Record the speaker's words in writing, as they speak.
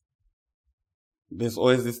There's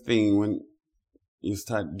always this thing when you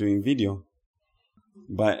start doing video.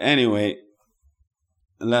 But anyway,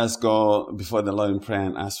 let us go before the Lord in prayer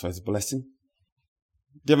and ask for His blessing.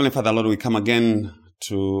 Dear Heavenly Father, Lord, we come again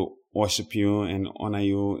to worship You and honor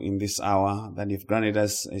You in this hour that You've granted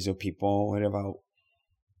us as Your people, wherever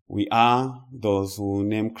we are, those who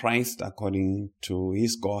name Christ according to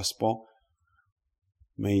His gospel.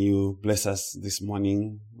 May You bless us this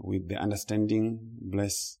morning with the understanding.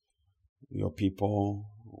 Bless Your people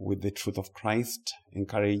with the truth of Christ.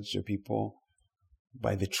 Encourage Your people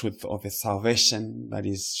by the truth of a salvation that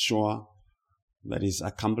is sure, that is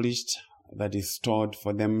accomplished, that is stored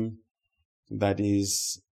for them, that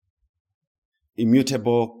is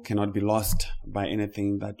immutable, cannot be lost by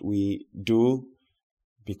anything that we do,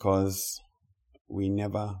 because we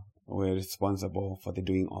never were responsible for the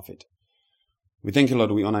doing of it. We thank You,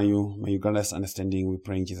 Lord. We honor You. May You grant us understanding. We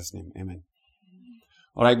pray in Jesus' name. Amen.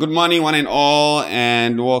 All right. Good morning, one and all,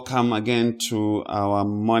 and welcome again to our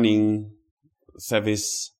morning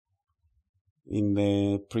service in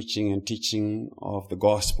the preaching and teaching of the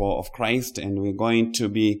gospel of Christ. And we're going to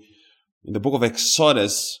be in the book of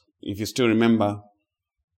Exodus. If you still remember,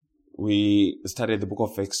 we started the book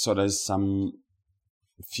of Exodus some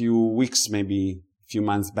few weeks, maybe a few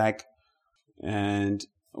months back. And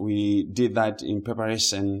we did that in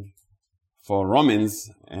preparation for Romans,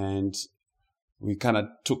 and we kind of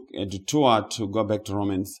took a detour to go back to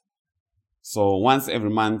Romans. So once every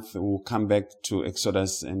month, we'll come back to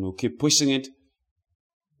Exodus and we'll keep pushing it.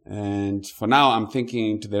 And for now, I'm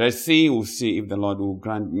thinking to the Red Sea. We'll see if the Lord will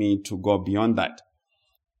grant me to go beyond that.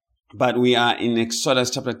 But we are in Exodus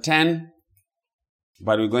chapter 10.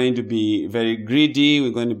 But we're going to be very greedy. We're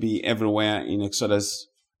going to be everywhere in Exodus.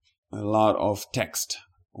 A lot of text.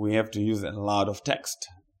 We have to use a lot of text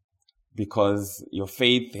because your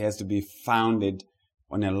faith has to be founded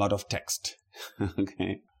on a lot of text.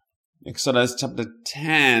 Okay. Exodus chapter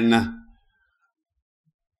 10.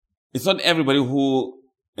 It's not everybody who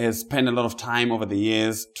has spent a lot of time over the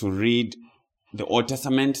years to read the Old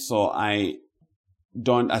Testament, so I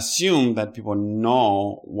don't assume that people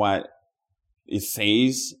know what it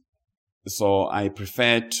says. So I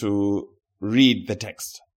prefer to read the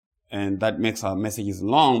text. And that makes our messages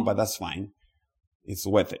long, but that's fine. It's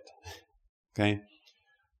worth it. Okay.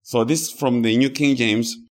 So this is from the New King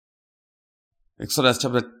James. Exodus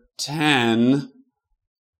chapter 10.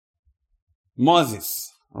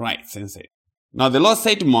 Moses. Right, sensei. Now the Lord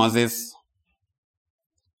said to Moses,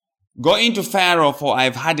 "Go into Pharaoh, for I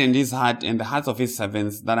have hardened his heart and the hearts of his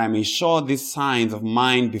servants, that I may show these signs of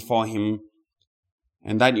mine before him,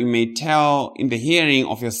 and that you may tell in the hearing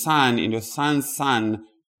of your son and your son's son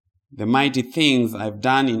the mighty things I have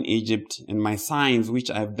done in Egypt, and my signs which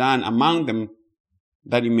I have done among them,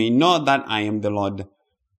 that you may know that I am the Lord."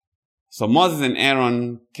 So Moses and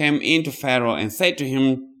Aaron came into Pharaoh and said to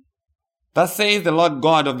him, "Thus says the Lord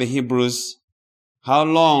God of the Hebrews, how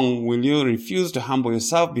long will you refuse to humble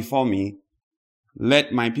yourself before me?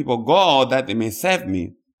 Let my people go, that they may serve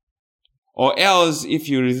me. Or else, if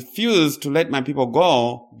you refuse to let my people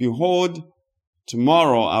go, behold,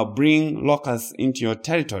 tomorrow I'll bring locusts into your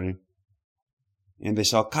territory, and they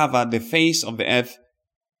shall cover the face of the earth,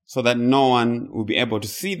 so that no one will be able to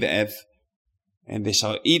see the earth, and they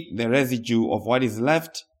shall eat the residue of what is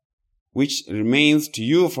left, which remains to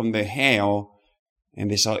you from the hail, and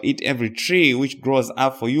they shall eat every tree which grows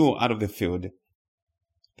up for you out of the field.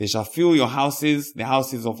 They shall fill your houses, the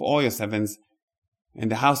houses of all your servants, and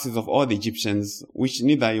the houses of all the Egyptians, which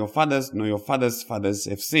neither your fathers nor your fathers' fathers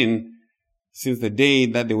have seen, since the day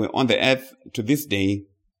that they were on the earth to this day."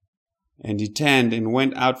 And he turned and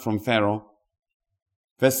went out from Pharaoh.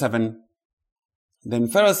 Verse 7. Then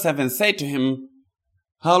Pharaoh's servants said to him,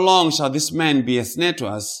 "How long shall this man be a snare to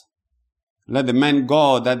us? Let the men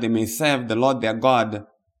go, that they may serve the Lord their God.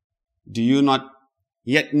 Do you not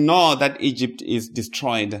yet know that Egypt is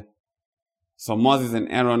destroyed?" So Moses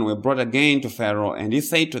and Aaron were brought again to Pharaoh, and he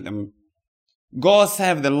said to them, "Go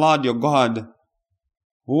serve the Lord your God.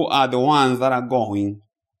 Who are the ones that are going?"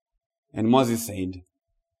 And Moses said,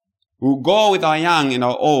 "We will go with our young and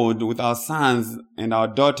our old, with our sons and our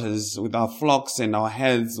daughters, with our flocks and our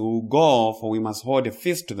herds. We will go, for we must hold a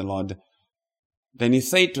feast to the Lord." Then he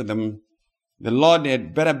said to them, "The Lord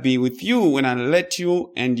had better be with you when I let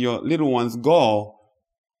you and your little ones go.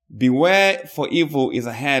 Beware, for evil is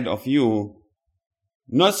ahead of you.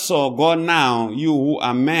 Not so, go now, you who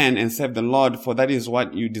are men, and serve the Lord, for that is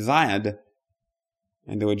what you desired."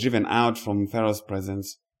 And they were driven out from Pharaoh's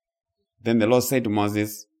presence. Then the Lord said to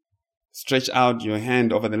Moses, "Stretch out your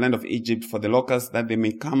hand over the land of Egypt for the locusts, that they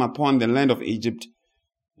may come upon the land of Egypt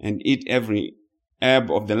and eat every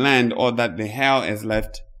ebb of the land, all that the hail has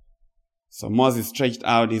left. So Moses stretched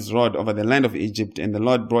out his rod over the land of Egypt, and the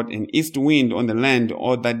Lord brought an east wind on the land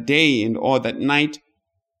all that day and all that night.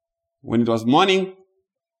 When it was morning,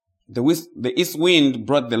 the east wind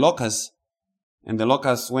brought the locusts, and the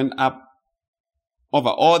locusts went up over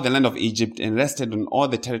all the land of Egypt and rested on all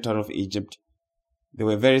the territory of Egypt. They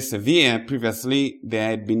were very severe. Previously, there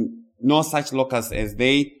had been no such locusts as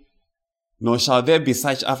they, nor shall there be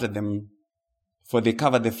such after them. For they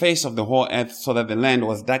covered the face of the whole earth, so that the land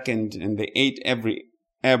was darkened, and they ate every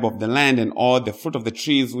herb of the land and all the fruit of the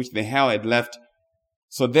trees which the hail had left.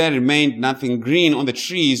 So there remained nothing green on the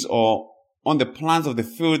trees or on the plants of the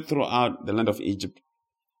field throughout the land of Egypt.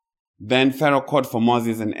 Then Pharaoh called for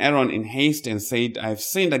Moses and Aaron in haste and said, I have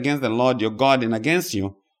sinned against the Lord your God and against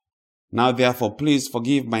you. Now therefore please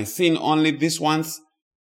forgive my sin only this once,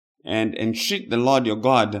 and entreat the Lord your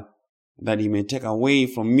God, that he may take away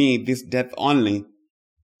from me this death only.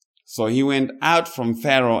 So he went out from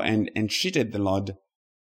Pharaoh and entreated the Lord.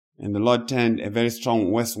 And the Lord turned a very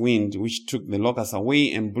strong west wind, which took the locusts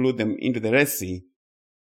away and blew them into the Red Sea.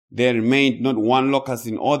 There remained not one locust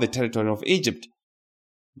in all the territory of Egypt.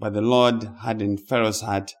 But the Lord hardened Pharaoh's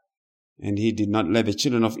heart, and he did not let the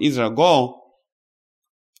children of Israel go.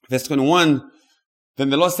 Verse 21,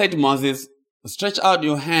 Then the Lord said to Moses, Stretch out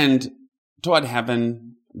your hand toward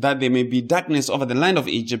heaven, that there may be darkness over the land of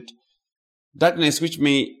Egypt, darkness which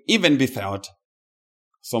may even be felt.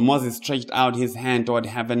 So Moses stretched out his hand toward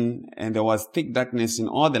heaven, and there was thick darkness in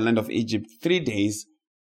all the land of Egypt 3 days.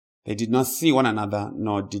 They did not see one another,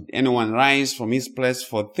 nor did anyone rise from his place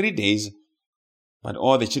for 3 days. But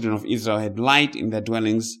all the children of Israel had light in their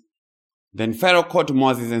dwellings. Then Pharaoh called to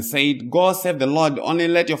Moses and said, Go save the Lord, only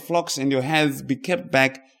let your flocks and your herds be kept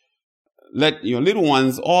back. Let your little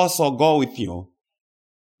ones also go with you.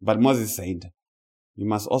 But Moses said, You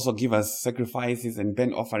must also give us sacrifices and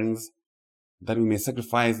burnt offerings, that we may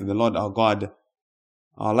sacrifice to the Lord our God.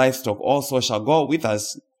 Our livestock also shall go with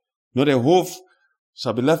us. Not a hoof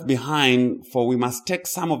shall be left behind, for we must take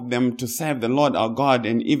some of them to serve the Lord our God,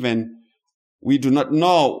 and even we do not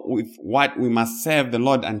know with what we must serve the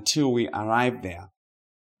Lord until we arrive there.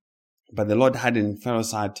 But the Lord hardened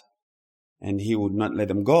Pharaoh's heart, and he would not let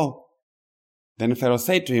them go. Then Pharaoh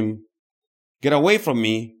said to him, Get away from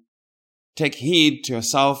me, take heed to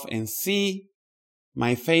yourself, and see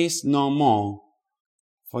my face no more.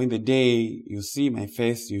 For in the day you see my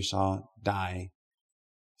face, you shall die.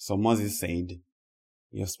 So Moses said,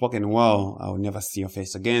 You have spoken well, I will never see your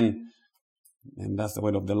face again. And that's the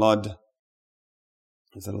word of the Lord.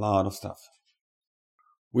 It's a lot of stuff.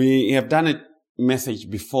 We have done a message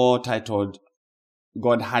before titled,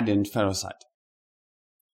 God hardened Pharaoh's heart.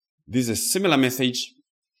 This is a similar message,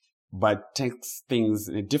 but takes things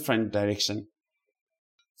in a different direction.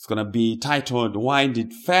 It's going to be titled, Why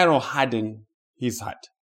did Pharaoh harden his heart?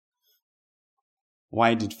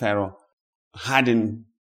 Why did Pharaoh harden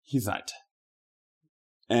his heart?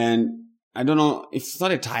 And I don't know, it's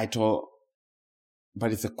not a title,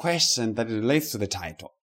 but it's a question that relates to the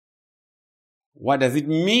title. What does it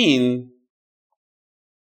mean?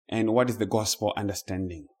 And what is the gospel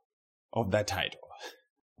understanding of that title?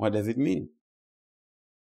 What does it mean?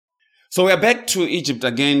 So we are back to Egypt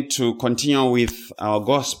again to continue with our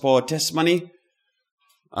gospel testimony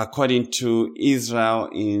according to Israel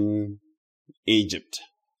in Egypt.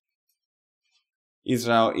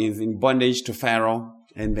 Israel is in bondage to Pharaoh,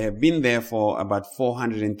 and they have been there for about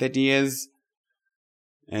 430 years.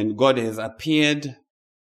 And God has appeared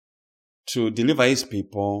to deliver his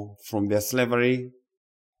people from their slavery,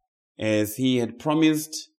 as he had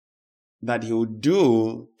promised that he would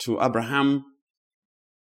do to Abraham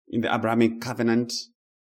in the Abrahamic covenant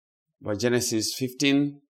by Genesis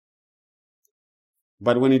 15.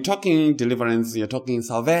 But when you're talking deliverance, you're talking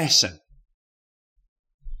salvation.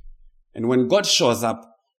 And when God shows up,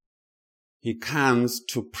 he comes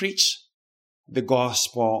to preach the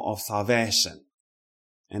gospel of salvation.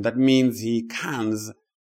 And that means he comes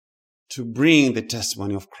to bring the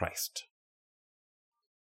testimony of Christ.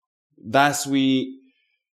 Thus, we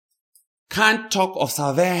can't talk of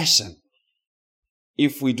salvation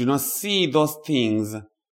if we do not see those things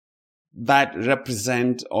that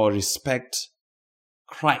represent or respect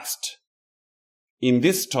Christ in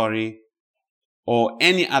this story or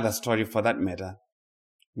any other story for that matter.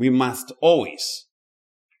 We must always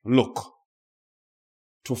look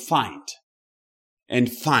to find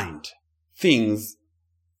things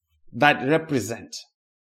that represent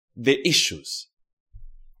the issues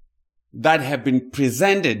that have been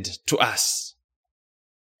presented to us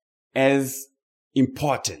as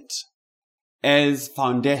important, as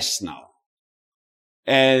foundational,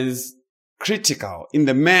 as critical in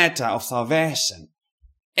the matter of salvation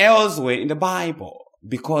elsewhere in the Bible,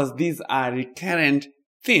 because these are recurrent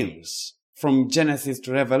themes from Genesis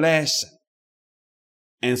to Revelation.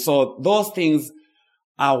 And so those things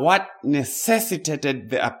are what necessitated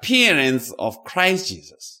the appearance of Christ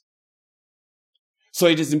Jesus. So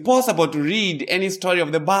it is impossible to read any story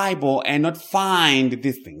of the Bible and not find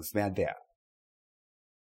these things. They are there.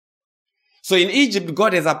 So in Egypt,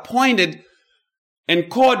 God has appointed and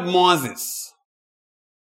called Moses.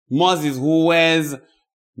 Moses, who wears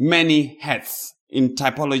many hats. In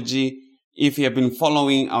typology, if you have been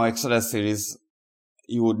following our Exodus series,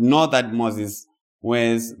 you would know that Moses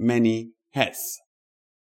wears many hats.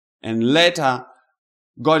 And later,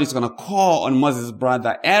 God is going to call on Moses'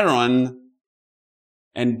 brother Aaron,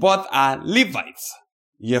 and both are Levites.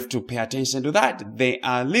 You have to pay attention to that. They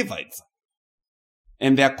are Levites.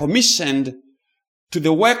 And they are commissioned to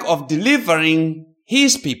the work of delivering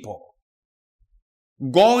his people,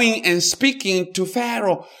 going and speaking to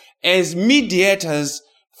Pharaoh as mediators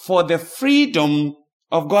for the freedom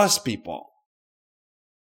of God's people.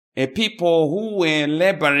 A people who were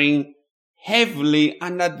laboring heavily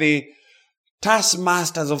under the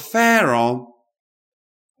taskmasters of Pharaoh,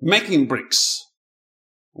 making bricks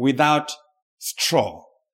without straw.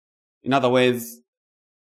 In other words,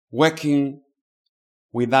 working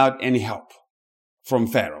without any help from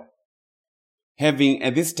Pharaoh. Having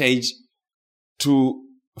at this stage to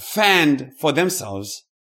fend for themselves,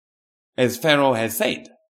 as Pharaoh has said.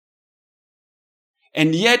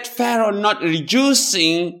 And yet Pharaoh not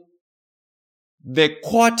reducing the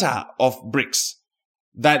quota of bricks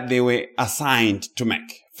that they were assigned to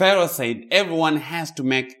make. Pharaoh said everyone has to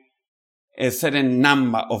make a certain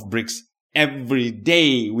number of bricks every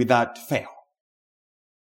day without fail.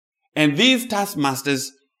 And these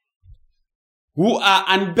taskmasters, who are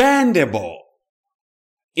unbendable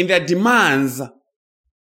in their demands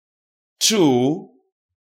to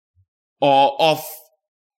or of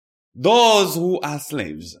those who are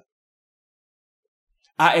slaves,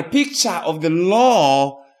 are a picture of the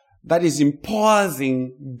law that is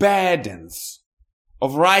imposing burdens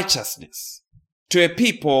of righteousness to a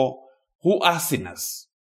people who are sinners.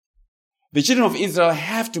 The children of Israel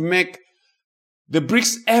have to make the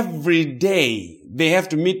bricks every day. They have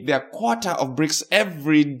to meet their quota of bricks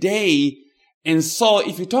every day. And so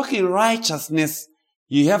if you're talking righteousness,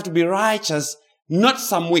 you have to be righteous not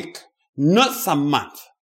some week, not some month,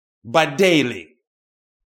 but daily.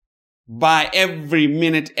 By every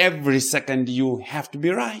minute, every second, you have to be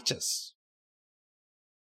righteous.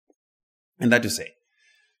 And that to say,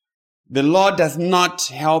 the law does not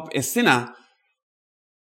help a sinner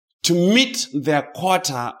to meet their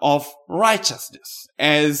quota of righteousness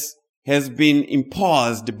as has been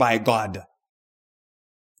imposed by God,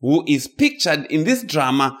 who is pictured in this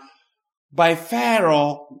drama by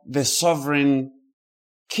Pharaoh, the sovereign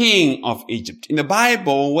king of Egypt. In the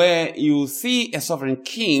Bible, where you see a sovereign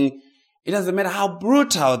king, it doesn't matter how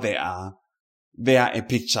brutal they are a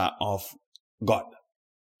picture of God.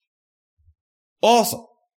 Also,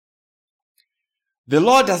 the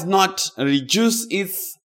law does not reduce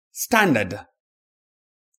its standard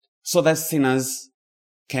so that sinners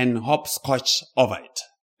can hopscotch over it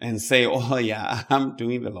and say, oh yeah, I'm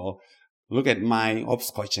doing the law. Look at my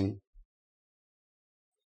hopscotching.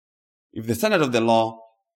 If the standard of the law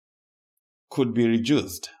could be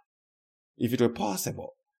reduced, if it were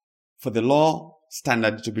possible for the law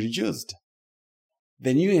standard to be reduced,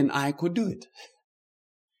 then you and I could do it.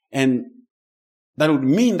 And that would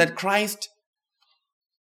mean that Christ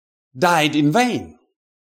died in vain.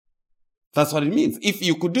 That's what it means. If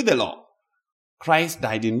you could do the law, Christ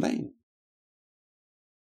died in vain.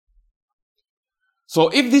 So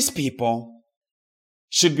if these people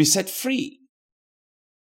should be set free,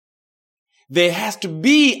 there has to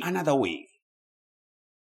be another way.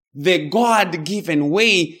 The God-given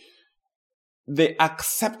way, the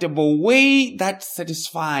acceptable way that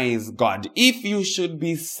satisfies God. If you should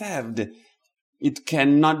be saved, it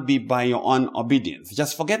cannot be by your own obedience.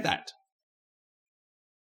 Just forget that.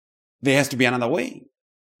 There has to be another way.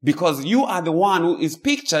 Because you are the one who is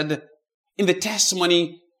pictured in the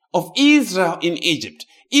testimony of Israel in Egypt.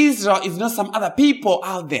 Israel is not some other people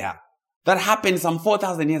out there that happened some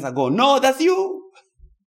 4,000 years ago. No, that's you.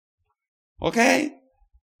 Okay?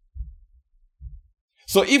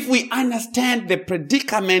 So if we understand the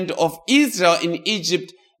predicament of Israel in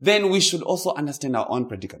Egypt, then we should also understand our own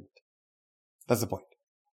predicament. That's the point.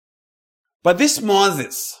 But this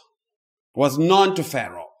Moses was known to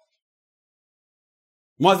Pharaoh.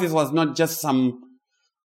 Moses was not just some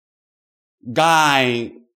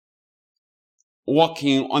guy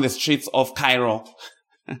walking on the streets of Cairo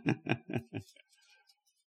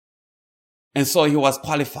And so he was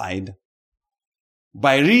qualified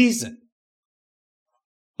by reason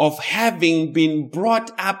of having been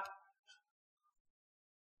brought up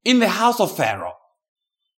in the house of Pharaoh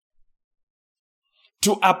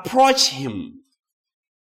to approach him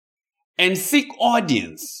and seek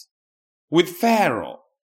audience with Pharaoh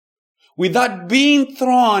without being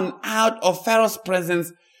thrown out of Pharaoh's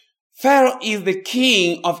presence. Pharaoh is the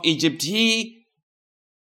king of Egypt. He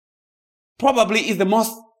probably is the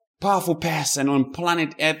most powerful person on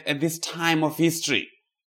planet Earth at this time of history.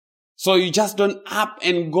 So you just don't up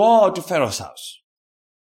and go to Pharaoh's house.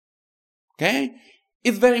 Okay?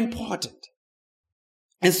 It's very important.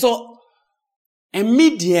 And so, a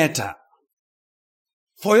mediator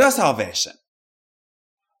for your salvation,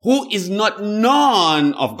 who is not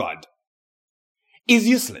known of God, is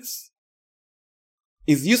useless.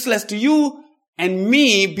 Is useless to you and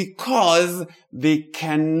me because they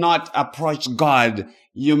cannot approach God.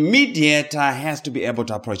 Your mediator has to be able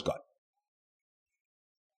to approach God.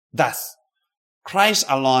 Thus, Christ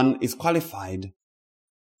alone is qualified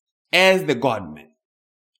as the God-man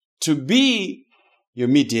to be your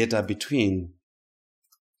mediator between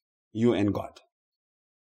you and God.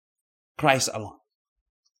 Christ alone.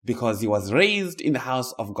 Because he was raised in the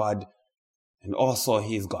house of God and also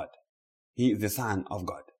he is God. He is the Son of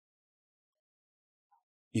God.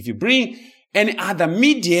 If you bring any other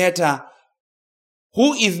mediator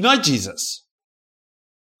who is not Jesus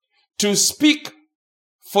to speak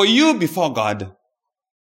for you before God,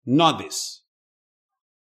 know this.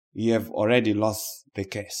 You have already lost the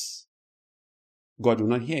case. God will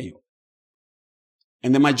not hear you.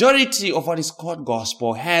 And the majority of what is called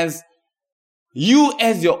gospel has you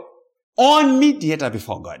as your own mediator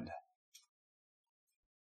before God.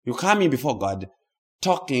 You come in before God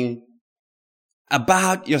talking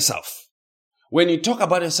about yourself. When you talk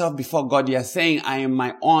about yourself before God, you are saying, I am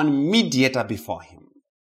my own mediator before him.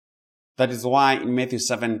 That is why in Matthew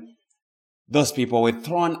 7, those people were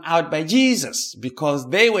thrown out by Jesus because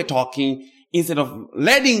they were talking instead of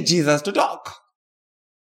letting Jesus to talk.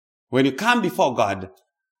 When you come before God,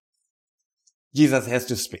 Jesus has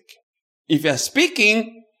to speak. If you're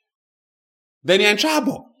speaking, then you're in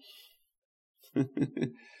trouble.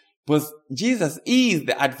 Because Jesus is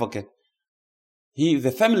the advocate. He is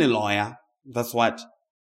the family lawyer. That's what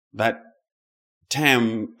that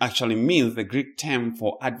term actually means. The Greek term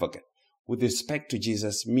for advocate with respect to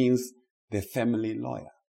Jesus means the family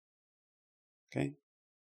lawyer. Okay?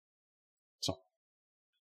 So,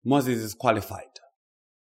 Moses is qualified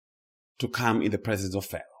to come in the presence of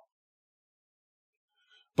Pharaoh.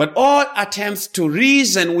 But all attempts to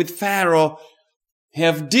reason with Pharaoh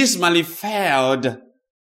have dismally failed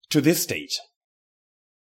to this stage.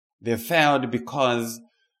 They failed because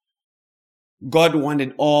God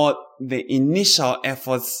wanted all the initial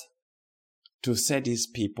efforts to set his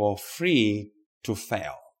people free to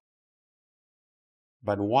fail.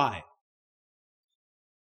 But why?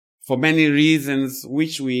 For many reasons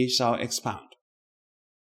which we shall expound.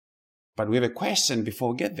 But we have a question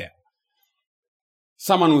before we get there.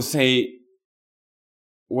 Someone will say,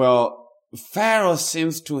 well, Pharaoh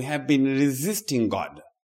seems to have been resisting God.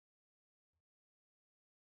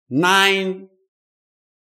 9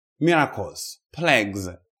 miracles, plagues,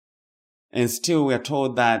 and still we are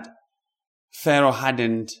told that Pharaoh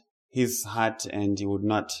hardened his heart and he would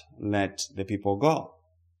not let the people go.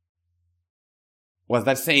 Was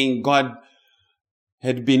that saying God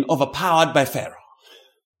had been overpowered by Pharaoh?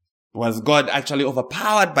 Was God actually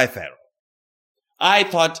overpowered by Pharaoh? I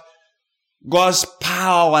thought God's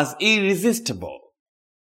power was irresistible.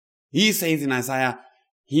 He says in Isaiah,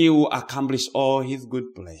 he will accomplish all his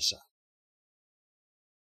good pleasure.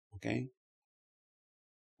 Okay?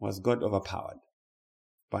 Was God overpowered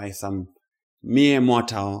by some mere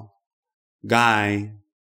mortal guy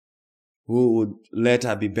who would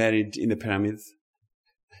later be buried in the pyramids?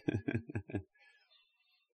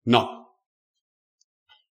 No.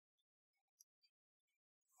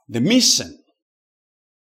 The mission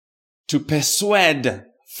to persuade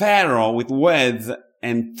Pharaoh with words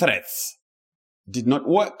and threats did not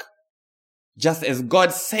work, just as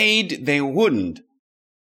God said they wouldn't.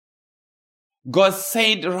 God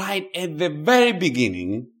said right at the very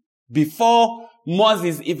beginning, before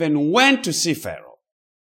Moses even went to see Pharaoh,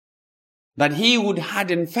 that he would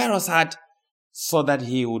harden Pharaoh's heart so that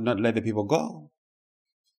he would not let the people go.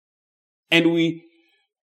 And we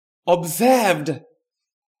observed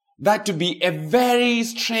that to be a very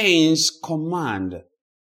strange command,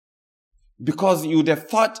 because you would have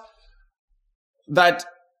thought that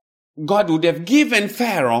God would have given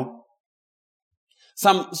Pharaoh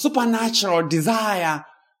some supernatural desire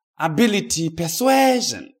ability,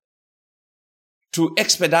 persuasion, to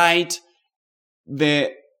expedite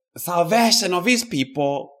the salvation of his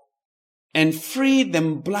people and free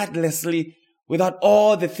them bloodlessly without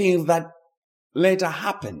all the things that later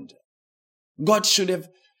happened. God should have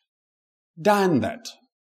done that.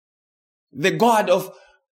 The God of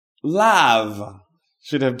love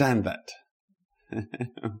should have done that.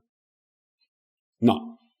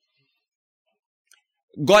 No.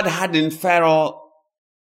 God hardened Pharaoh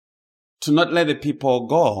to not let the people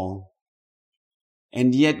go,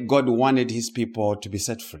 and yet God wanted his people to be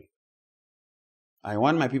set free. I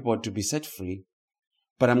want my people to be set free,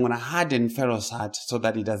 but I'm going to harden Pharaoh's heart so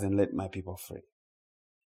that he doesn't let my people free.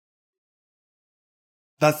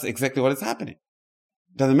 That's exactly what is happening.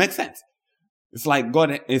 Doesn't make sense. It's like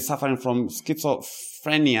God is suffering from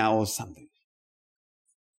schizophrenia or something.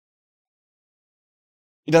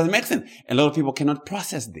 It doesn't make sense. A lot of people cannot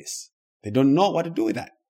process this. They don't know what to do with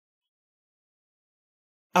that.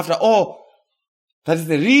 After all, that is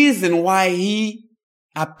the reason why he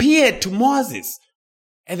appeared to Moses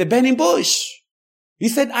at the burning bush. He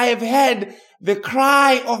said, I have heard the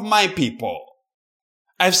cry of my people.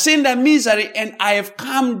 I've seen their misery and I have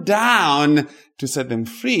come down to set them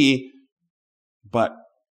free. But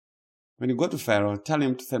when you go to Pharaoh, tell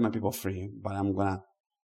him to set my people free, but I'm going to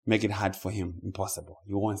make it hard for him. Impossible.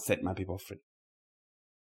 You won't set my people free.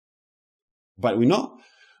 But we know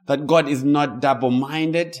that God is not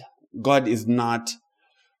double-minded. God is not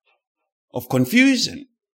of confusion.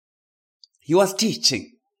 He was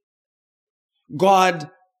teaching. God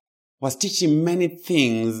was teaching many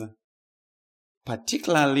things,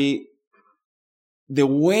 particularly the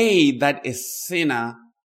way that a sinner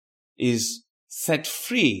is set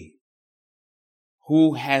free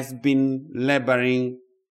who has been laboring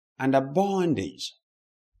under bondage.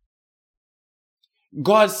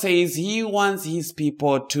 God says he wants his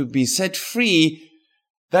people to be set free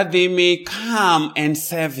that they may come and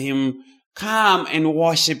serve him, come and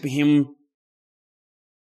worship him.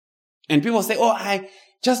 And people say, oh, I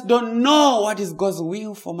just don't know what is God's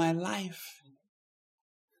will for my life.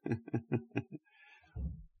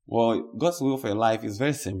 Well, God's will for your life is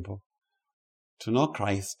very simple. To know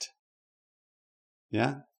Christ.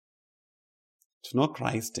 Yeah? To know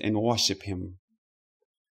Christ and worship him.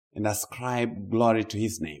 And ascribe glory to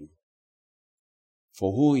his name.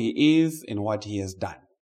 For who he is and what he has done.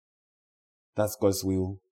 That's God's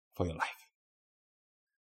will for your life.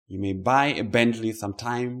 You may buy a Bentley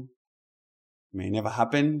sometime. May never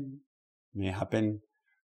happen. May happen.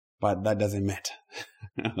 But that doesn't matter.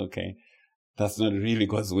 Okay? That's not really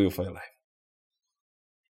God's will for your life.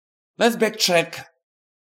 Let's backtrack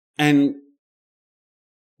and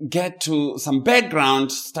get to some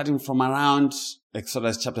background starting from around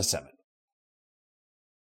Exodus chapter 7.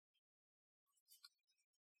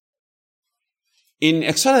 In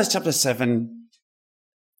Exodus chapter 7,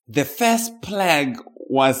 the first plague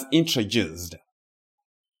was introduced.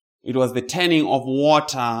 It was the turning of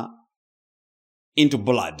water into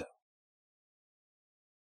blood.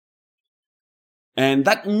 And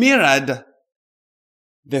that mirrored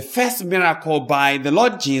the first miracle by the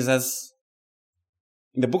Lord Jesus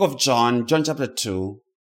in the book of John, John chapter 2,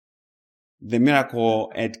 the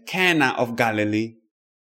miracle at Cana of Galilee,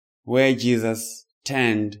 where Jesus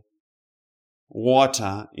turned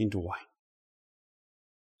water into wine.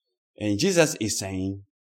 And Jesus is saying,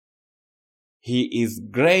 he is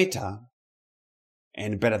greater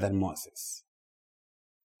and better than Moses.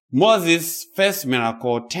 Moses' first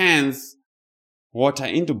miracle turns water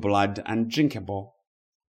into blood and drinkable.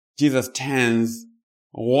 Jesus turns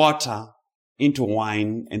water into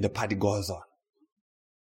wine and the party goes on.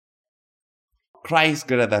 Christ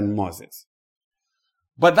greater than Moses.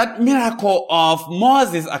 But that miracle of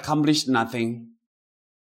Moses accomplished nothing.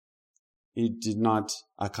 It did not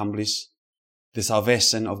accomplish the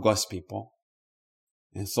salvation of God's people.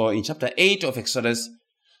 And so in chapter 8 of Exodus,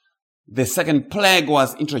 the second plague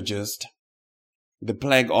was introduced. The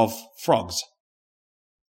plague of frogs.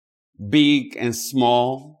 Big and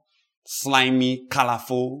small, slimy,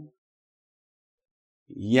 colorful,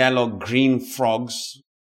 yellow, green frogs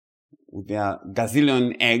with their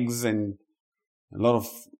gazillion eggs and a lot of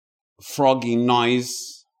froggy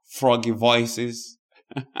noise, froggy voices,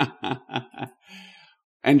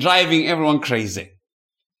 and driving everyone crazy.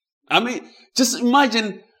 I mean, just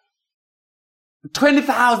imagine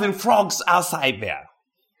 20,000 frogs outside there.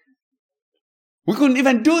 We couldn't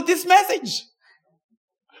even do this message.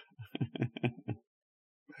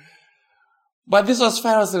 But this was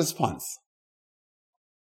Pharaoh's response.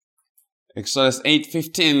 Exodus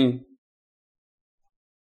 8:15,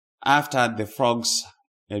 after the frogs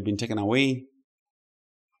had been taken away,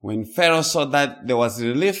 When Pharaoh saw that there was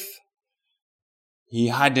relief, he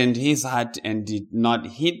hardened his heart and did not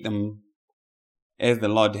heed them as the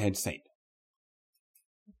Lord had said.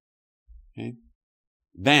 Okay.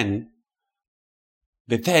 Then,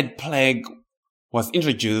 the third plague was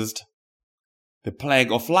introduced, the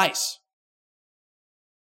plague of lice.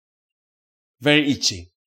 Very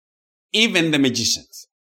itchy. Even the magicians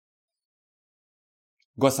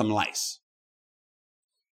got some lice.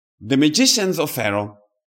 The magicians of Pharaoh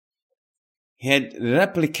had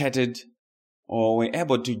replicated or were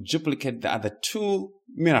able to duplicate the other two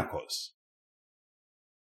miracles.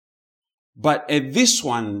 But at this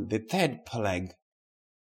one, the third plague,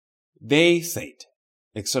 they said,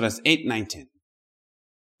 Exodus 8:19,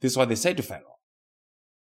 this is what they said to Pharaoh.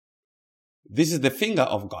 This is the finger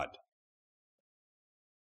of God.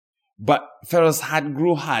 But Pharaoh's heart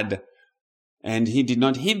grew hard, and he did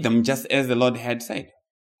not heed them just as the Lord had said.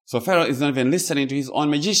 So Pharaoh is not even listening to his own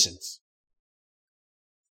magicians.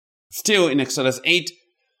 Still in Exodus 8,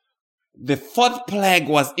 the fourth plague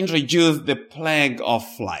was introduced, the plague of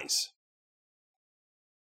flies.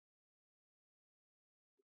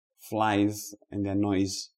 Flies and their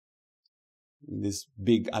noise, these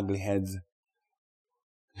big ugly heads,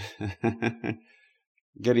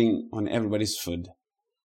 getting on everybody's food.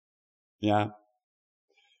 Yeah.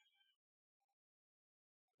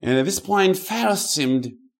 And at this point, Pharaoh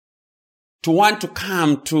seemed to want to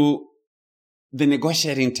come to the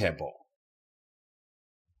negotiating table,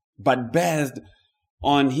 but based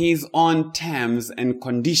on his own terms and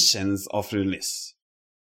conditions of release.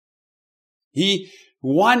 He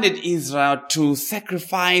wanted Israel to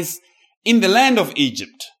sacrifice in the land of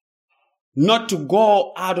Egypt, not to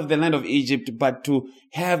go out of the land of Egypt, but to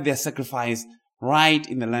have their sacrifice right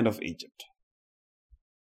in the land of Egypt.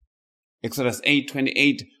 Exodus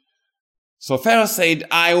 8:28. So Pharaoh said,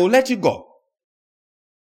 I will let you go,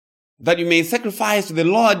 that you may sacrifice to the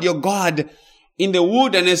Lord your God in the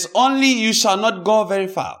wilderness, only you shall not go very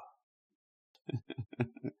far.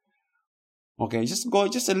 Okay, just go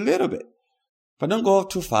just a little bit, but don't go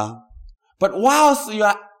too far. But whilst you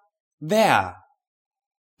are there,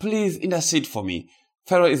 please intercede for me.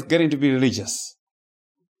 Pharaoh is getting to be religious.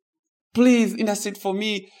 Please intercede for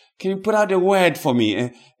me. Can you put out a word for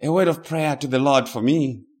me? A word of prayer to the Lord for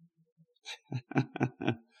me?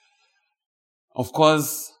 Of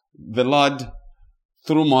course, the Lord,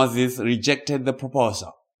 through Moses, rejected the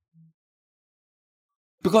proposal.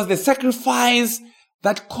 Because the sacrifice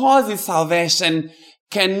that causes salvation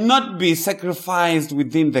cannot be sacrificed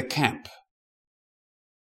within the camp,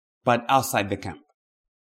 but outside the camp.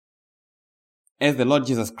 As the Lord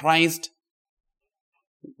Jesus Christ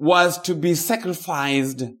was to be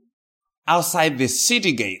sacrificed outside the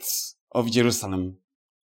city gates of Jerusalem,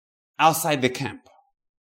 outside the camp.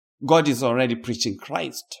 God is already preaching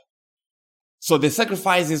Christ. So the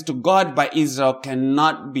sacrifices to God by Israel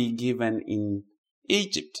cannot be given in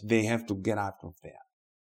Egypt. They have to get out of there.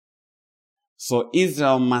 So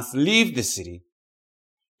Israel must leave the city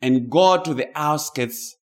and go to the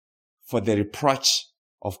outskirts for the reproach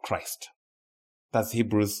of Christ. That's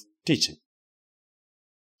Hebrews teaching.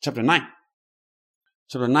 Chapter 9.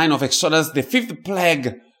 Chapter 9 of Exodus, the fifth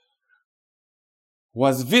plague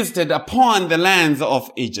was visited upon the lands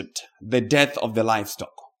of Egypt, the death of the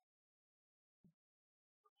livestock.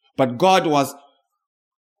 But God was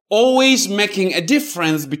always making a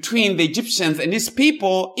difference between the Egyptians and his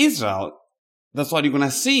people, Israel. That's what you're going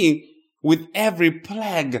to see with every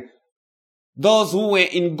plague. Those who were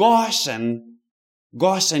in Goshen,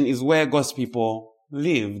 Goshen is where God's people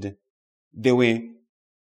lived. They were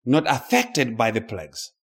not affected by the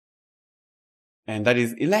plagues. And that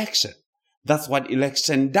is election. That's what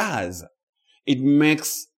election does. It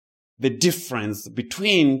makes the difference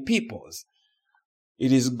between peoples.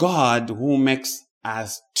 It is God who makes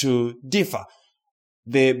us to differ.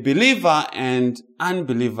 The believer and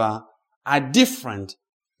unbeliever are different,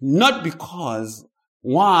 not because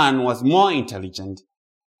one was more intelligent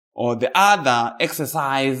or the other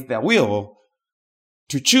exercised their will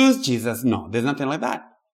to choose Jesus. No, there's nothing like that.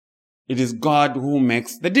 It is God who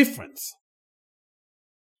makes the difference.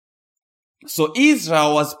 So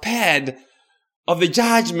Israel was spared of the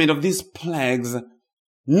judgment of these plagues,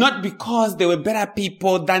 not because they were better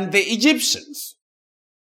people than the Egyptians,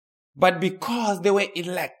 but because they were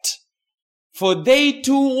elect. For they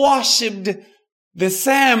too worshipped the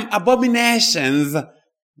same abominations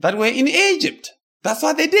that were in Egypt. That's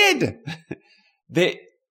what they did.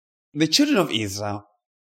 The children of Israel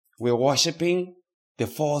were worshipping the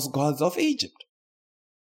false gods of Egypt.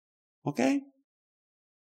 Okay?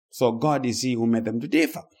 So God is he who made them to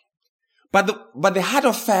differ. But the heart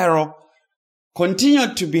of Pharaoh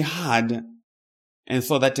continued to be hard. And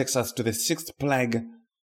so that takes us to the sixth plague,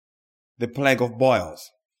 the plague of boils.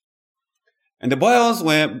 And the boils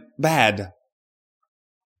were bad.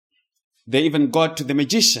 They even got to the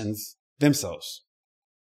magicians themselves.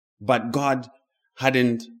 But God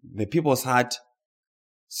hardened the people's heart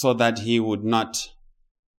so that he would not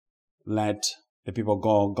let the people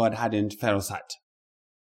go. God hardened Pharaoh's heart.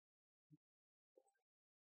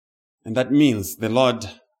 And that means the Lord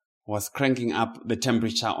was cranking up the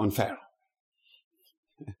temperature on Pharaoh.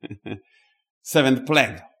 Seventh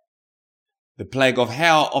plague, the plague of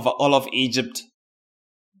hell over all of Egypt.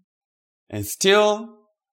 And still,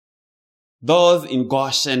 those in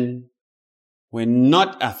Goshen were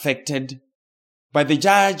not affected by the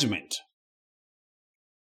judgment.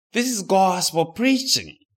 This is gospel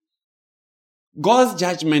preaching. God's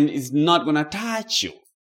judgment is not going to touch you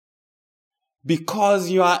because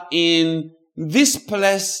you are in this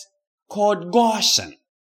place called Goshen.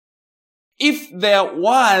 If there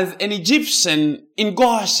was an Egyptian in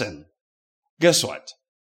Goshen, guess what?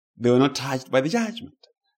 They were not touched by the judgment.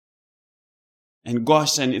 And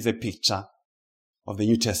Goshen is a picture of the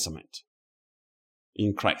New Testament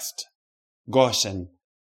in Christ. Goshen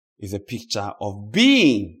is a picture of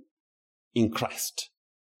being in Christ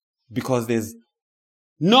because there's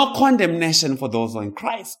no condemnation for those who are in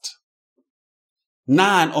Christ.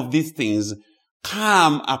 None of these things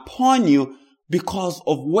come upon you because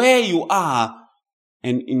of where you are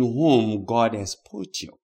and in whom God has put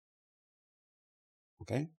you.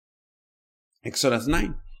 Okay? Exodus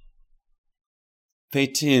 9,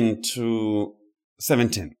 13 to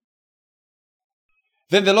 17.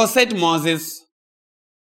 Then the Lord said to Moses,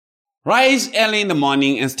 "Rise early in the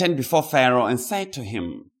morning and stand before Pharaoh and say to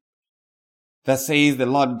him, Thus says the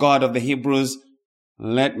Lord God of the Hebrews,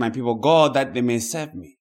 let my people go that they may serve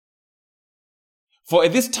me. For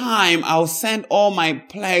at this time I will send all my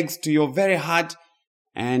plagues to your very heart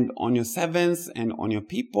and on your servants and on your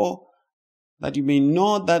people, that you may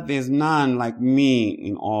know that there is none like me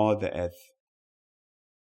in all the earth.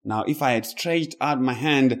 Now if I had stretched out my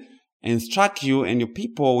hand and struck you and your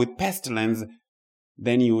people with pestilence,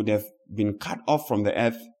 then you would have been cut off from the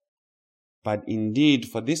earth. But indeed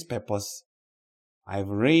for this purpose I have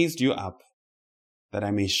raised you up, that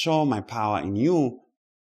I may show my power in you,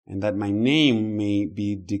 and that my name may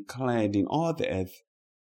be declared in all the earth.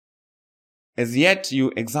 As yet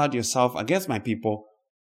you exalt yourself against my people,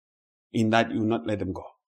 in that you will not let them go."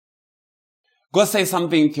 God says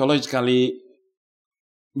something theologically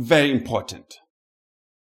very important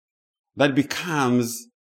that becomes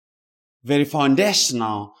very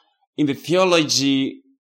foundational in the theology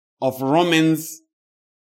of Romans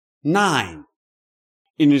 9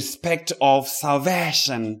 in respect of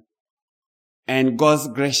salvation and God's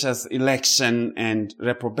gracious election and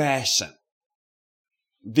reprobation.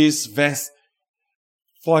 This verse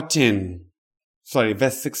 16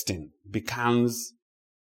 becomes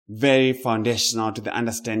very foundational to the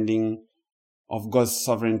understanding of God's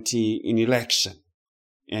sovereignty in election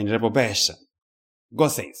and reprobation. God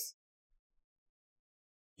says,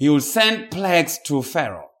 He will send plagues to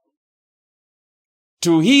Pharaoh,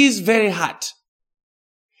 to his very heart,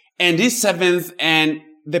 and his servants and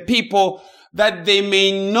the people, that they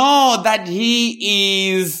may know that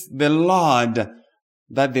He is the Lord,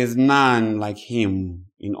 that there's none like Him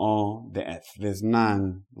in all the earth. There's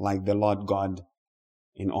none like the Lord God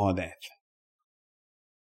in all the earth.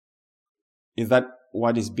 Is that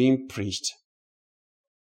what is being preached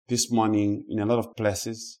this morning in a lot of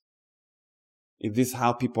places? Is this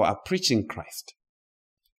how people are preaching Christ?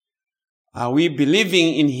 Are we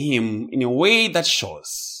believing in Him in a way that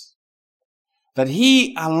shows that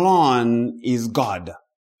He alone is God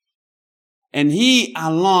and He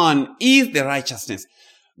alone is the righteousness?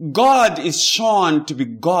 God is shown to be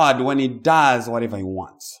God when He does whatever He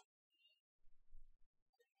wants,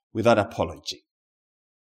 without apology.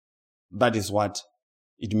 That is what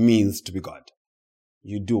it means to be God.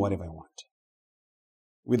 You do whatever you want,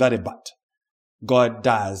 without a but. God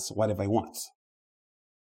does whatever He wants.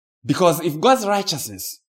 Because if God's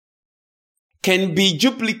righteousness can be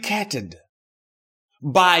duplicated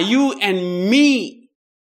by you and me,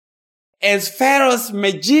 as Pharaoh's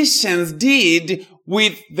magicians did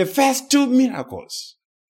with the first two miracles.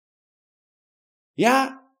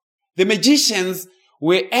 Yeah, the magicians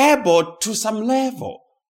were able to some level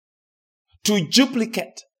to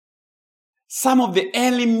duplicate some of the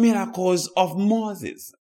early miracles of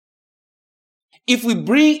Moses. If we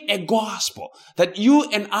bring a gospel that you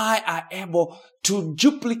and I are able to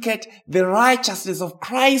duplicate the righteousness of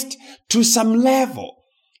Christ to some level,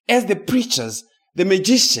 as the preachers, the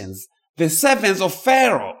magicians, the servants of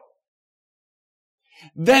Pharaoh,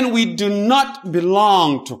 then we do not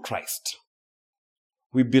belong to Christ.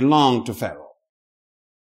 We belong to Pharaoh.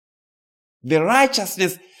 The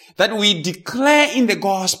righteousness that we declare in the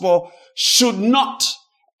gospel should not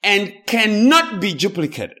and cannot be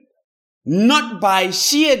duplicated. Not by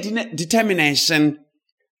sheer determination,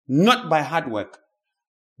 not by hard work,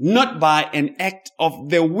 not by an act of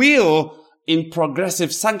the will in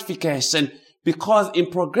progressive sanctification, because in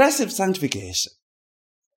progressive sanctification,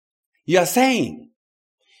 you are saying,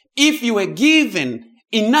 if you were given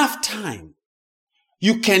enough time,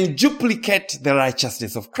 you can duplicate the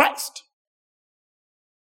righteousness of Christ.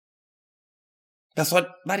 That's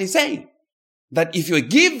what that is saying. That if you are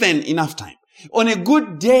given enough time, on a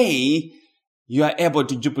good day, you are able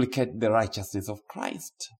to duplicate the righteousness of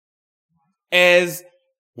Christ. As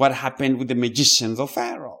what happened with the magicians of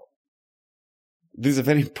Pharaoh. This is a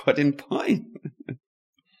very important point.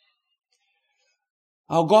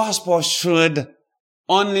 Our gospel should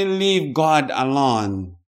only leave God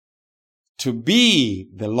alone to be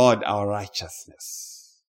the Lord our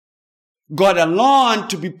righteousness. God alone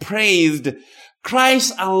to be praised.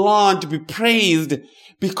 Christ alone to be praised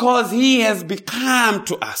because he has become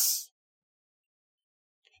to us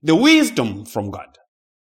the wisdom from God.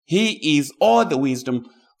 He is all the wisdom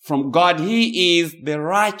from God. He is the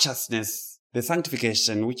righteousness, the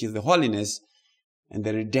sanctification, which is the holiness, and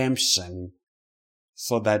the redemption,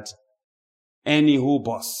 so that any who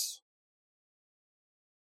boasts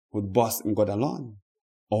would boast in God alone,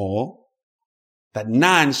 or that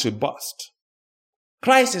none should boast.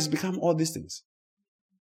 Christ has become all these things.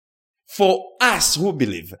 For us who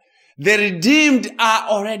believe, the redeemed are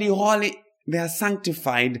already holy, they are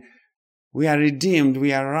sanctified, we are redeemed,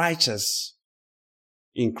 we are righteous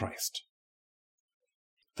in Christ.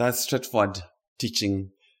 That's straightforward teaching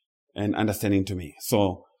and understanding to me.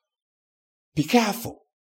 So, be careful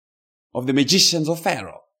of the magicians of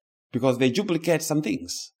Pharaoh, because they duplicate some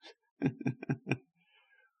things.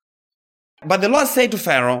 But the Lord said to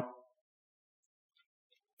Pharaoh,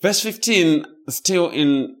 verse 15, still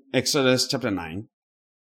in Exodus chapter 9,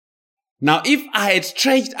 now if I had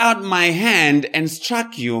stretched out my hand and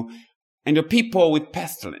struck you and your people with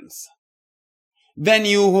pestilence, then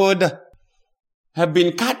you would have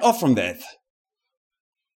been cut off from the earth.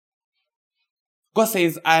 God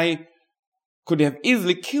says, I could have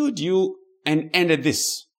easily killed you and ended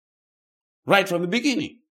this right from the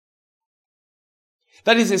beginning.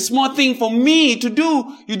 That is a small thing for me to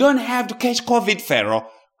do. You don't have to catch COVID, Pharaoh.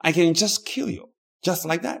 I can just kill you, just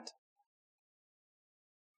like that.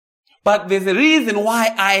 But there's a reason why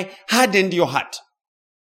I hardened your heart.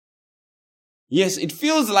 Yes, it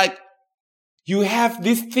feels like you have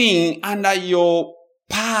this thing under your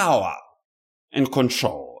power and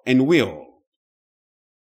control and will.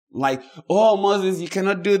 Like, oh, Moses, you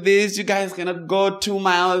cannot do this. You guys cannot go 2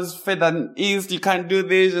 miles further east. You can't do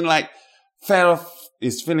this. And like, Pharaoh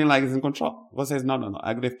is feeling like he's in control. God says, no.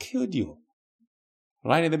 I could have killed you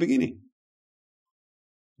right at the beginning.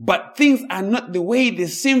 But things are not the way they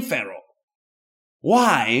seem, Pharaoh.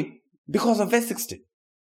 Why? Because of verse 16.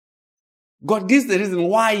 God gives the reason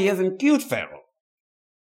why he hasn't killed Pharaoh.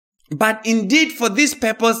 But indeed, for this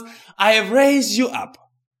purpose, I have raised you up,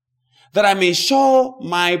 that I may show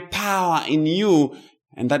my power in you,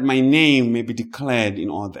 and that my name may be declared in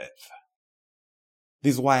all the earth.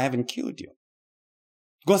 This is why I haven't killed you.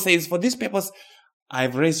 God says, for this purpose, I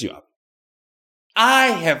have raised you up. I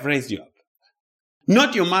have raised you up,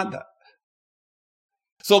 not your mother.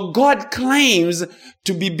 So God claims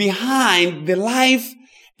to be behind the life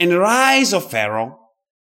and rise of Pharaoh,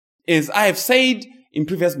 as I have said in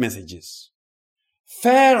previous messages.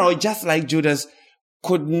 Pharaoh, just like Judas,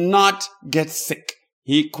 could not get sick.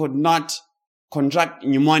 He could not contract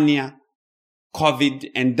pneumonia, COVID,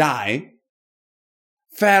 and die.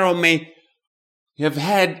 Pharaoh may have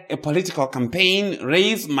had a political campaign,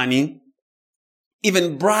 raise money,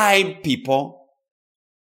 even bribe people.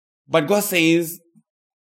 But God says,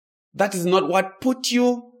 that is not what put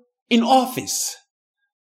you in office.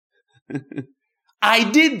 I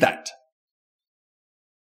did that.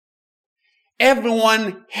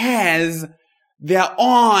 Everyone has their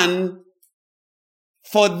own.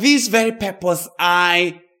 For this very purpose,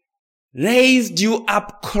 I raised you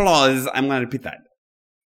up clause. I'm going to repeat that.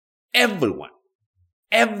 Everyone,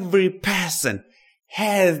 every person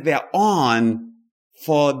has their own.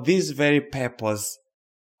 For this very purpose,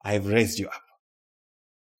 I've raised you up.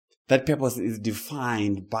 That purpose is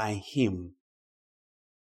defined by him.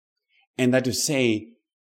 And that to say,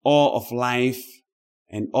 all of life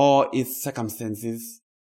and all its circumstances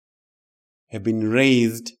have been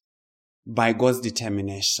raised by God's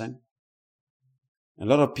determination. A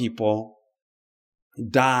lot of people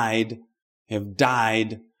have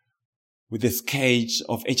died with the scourge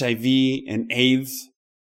of HIV and AIDS.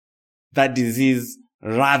 That disease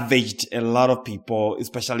ravaged a lot of people,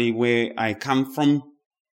 especially where I come from.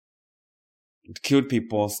 It killed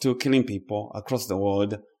people, still killing people across the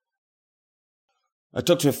world. I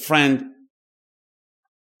talked to a friend,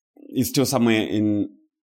 he's still somewhere in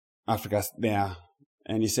Africa there,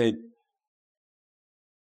 and he said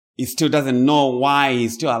he still doesn't know why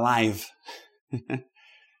he's still alive,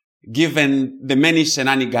 given the many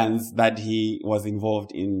shenanigans that he was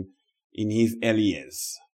involved in his early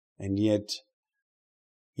years. And yet,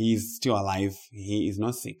 he is still alive. He is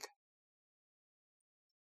not sick.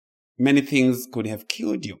 Many things could have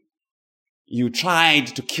killed you. You tried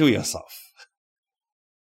to kill yourself.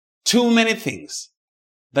 Too many things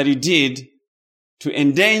that you did to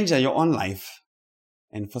endanger your own life.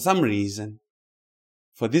 And for some reason,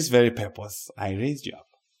 for this very purpose, I raised you up.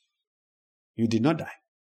 You did not die.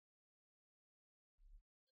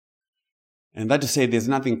 And that to say there's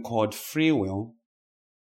nothing called free will.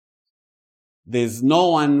 There's no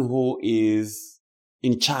one who is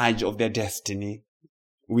in charge of their destiny.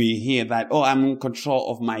 We hear that, oh, I'm in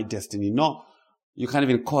control of my destiny. No, you can't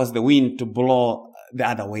even cause the wind to blow the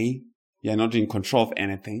other way. You're not in control of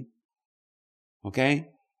anything. Okay?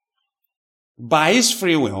 By his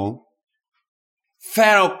free will,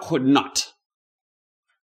 Pharaoh could not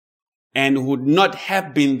and would not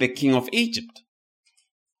have been the king of Egypt.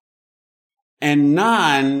 And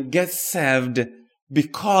none gets saved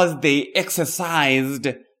because they exercised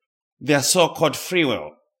their so-called free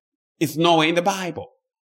will. It's nowhere in the Bible.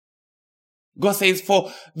 God says,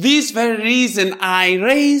 for this very reason I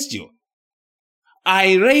raised you.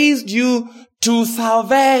 I raised you to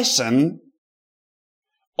salvation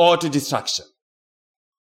or to destruction.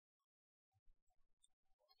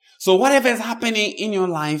 So whatever is happening in your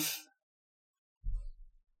life,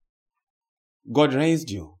 God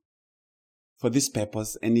raised you for this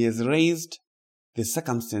purpose, and He has raised the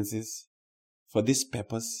circumstances for this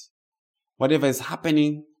purpose. Whatever is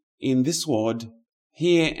happening in this world,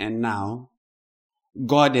 here and now,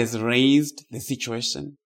 God has raised the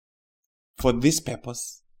situation for this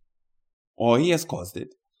purpose, or He has caused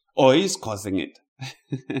it, or He is causing it.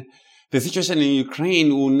 The situation in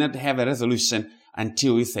Ukraine will not have a resolution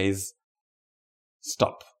until He says,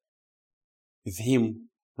 stop. It's Him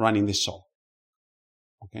running the show.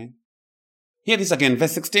 Okay? Hear this again,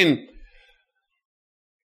 verse 16.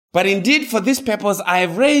 But indeed for this purpose I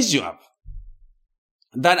have raised you up,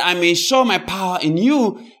 that I may show my power in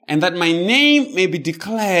you, and that my name may be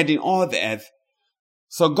declared in all the earth.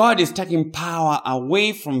 So God is taking power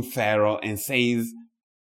away from Pharaoh and says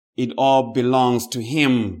it all belongs to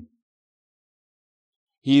him.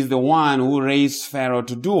 He is the one who raised Pharaoh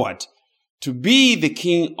to do what? To be the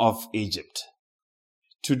king of Egypt.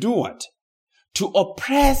 To do what? To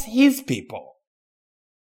oppress his people.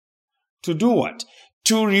 To do what?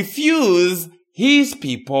 To refuse his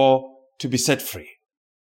people to be set free.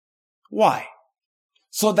 Why?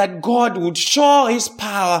 So that God would show his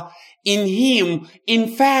power in him,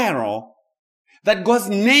 in Pharaoh, that God's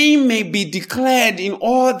name may be declared in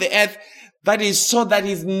all the earth, that is, so that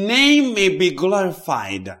his name may be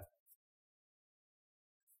glorified.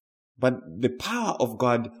 But the power of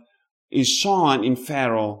God is shown in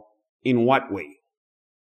Pharaoh in what way?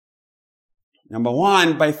 Number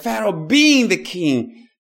one, by Pharaoh being the king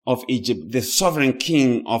of Egypt, the sovereign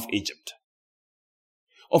king of Egypt,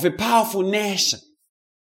 of a powerful nation.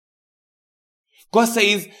 God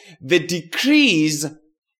says the decrees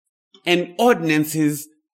and ordinances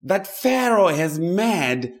that Pharaoh has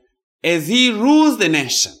made as he rules the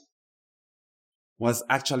nation was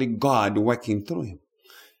actually God working through him.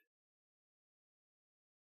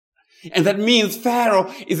 And that means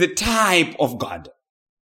Pharaoh is a type of God.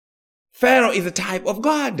 Pharaoh is a type of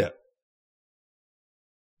God.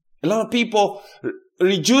 A lot of people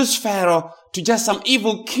reduce Pharaoh to just some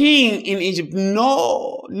evil king in Egypt.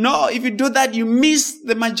 No, if you do that, you miss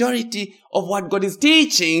the majority of what God is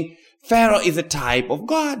teaching. Pharaoh is a type of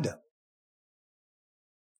God.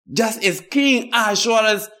 Just as King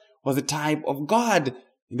Ahasuerus was a type of God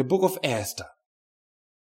in the book of Esther.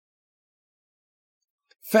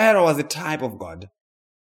 Pharaoh was a type of God.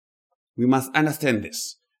 We must understand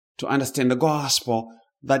this to understand the gospel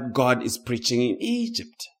that God is preaching in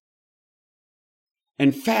Egypt.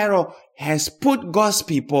 And Pharaoh has put God's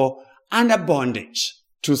people under bondage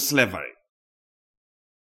to slavery.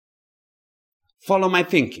 Follow my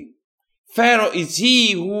thinking. Pharaoh is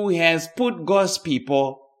he who has put God's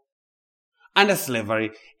people under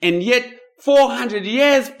slavery. And yet, 400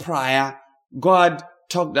 years prior, God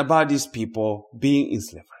talked about his people being in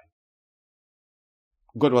slavery.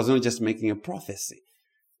 God was not just making a prophecy.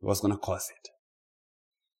 He was going to cause it.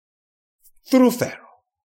 Through Pharaoh,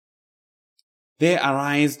 there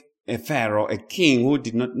arose a Pharaoh, a king who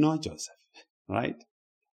did not know Joseph. Right?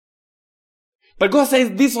 But God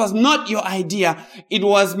says, this was not your idea. It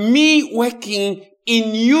was me working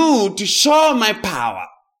in you to show my power.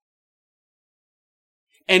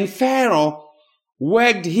 And Pharaoh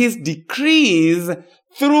worked his decrees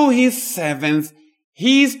through his servants,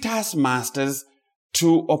 his taskmasters,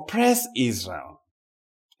 to oppress Israel.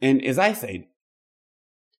 And as I said,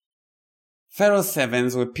 Pharaoh's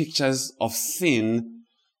servants were pictures of sin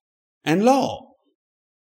and law.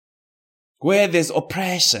 Where there's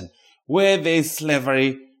oppression, where there's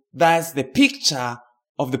slavery, that's the picture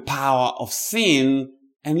of the power of sin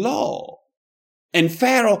and law. And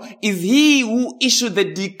Pharaoh is he who issued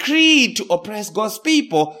the decree to oppress God's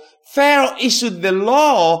people. Pharaoh issued the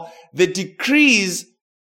law, the decrees,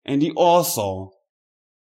 and he also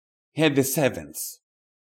had the servants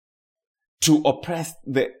to oppress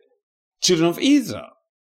the children of Israel.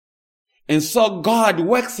 And so God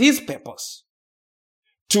works his purpose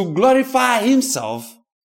to glorify himself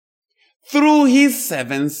through his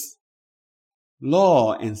servants,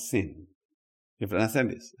 law and sin. You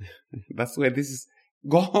understand this? That's where this is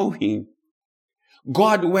going.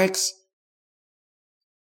 God works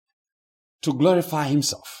to glorify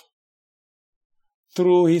himself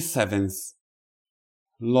through his servants,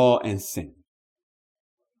 law and sin.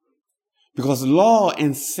 Because law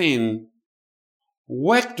and sin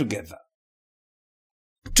work together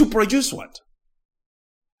to produce what?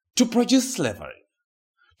 To produce slavery,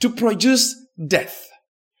 to produce death.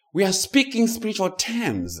 We are speaking spiritual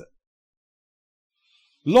terms.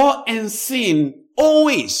 Law and sin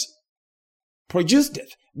always produce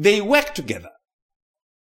death. They work together.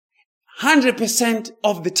 100%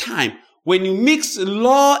 of the time, when you mix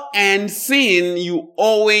law and sin, you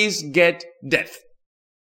always get death.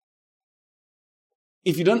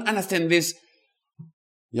 If you don't understand this,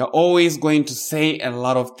 you're always going to say a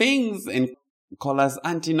lot of things and call us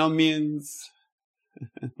antinomians.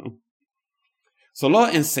 So law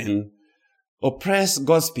and sin oppress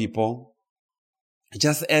God's people,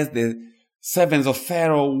 just as the servants of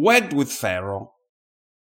Pharaoh worked with Pharaoh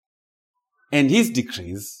and his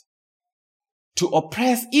decrees to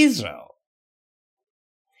oppress Israel.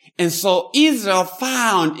 And so Israel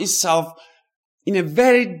found itself in a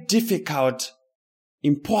very difficult,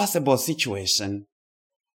 impossible situation,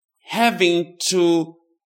 having to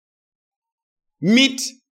meet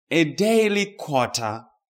a daily quota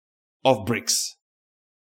of bricks,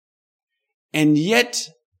 and yet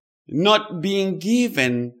not being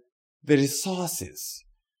given the resources,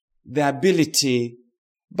 the ability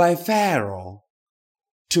by Pharaoh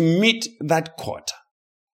to meet that quota,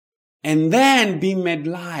 and then be made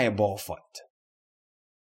liable for it.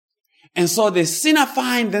 And so the sinner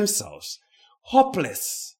find themselves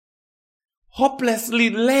hopelessly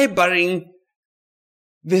laboring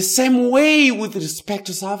the same way with respect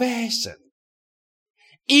to salvation.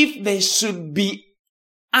 If they should be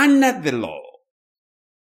under the law,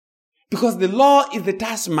 because the law is the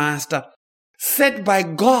taskmaster set by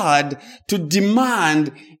God to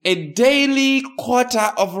demand a daily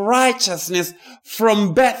quota of righteousness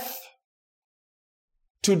from birth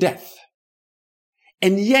to death,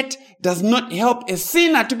 and yet does not help a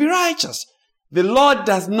sinner to be righteous. The Lord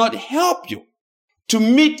does not help you to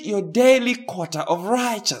meet your daily quota of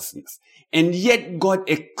righteousness, and yet God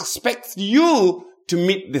expects you to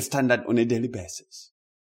meet the standard on a daily basis.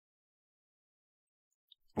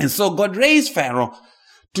 And so God raised Pharaoh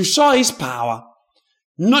to show his power,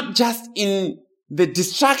 not just in the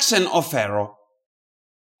destruction of Pharaoh,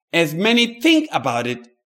 as many think about it,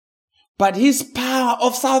 but his power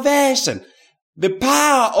of salvation. The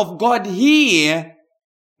power of God here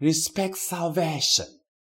respects salvation.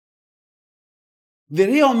 The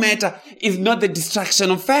real matter is not the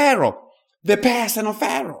destruction of Pharaoh, the person of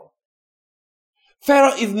Pharaoh.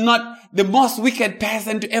 Pharaoh is not the most wicked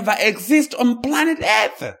person to ever exist on planet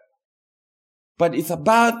Earth. But it's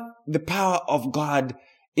about the power of God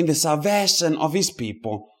in the salvation of his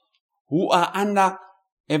people who are under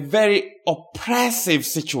a very oppressive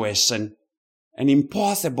situation, an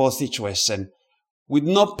impossible situation, with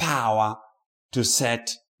no power to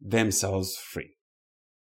set themselves free.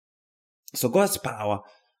 So God's power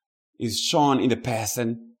is shown in the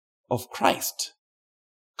person of Christ,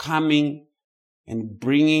 coming and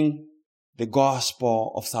bringing the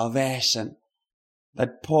gospel of salvation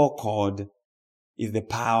that Paul called is the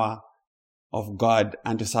power of God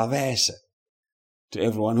unto salvation to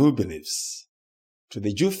everyone who believes, to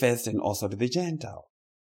the Jew first and also to the Gentile.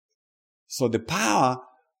 So the power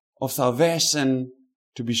of salvation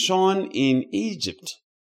to be shown in Egypt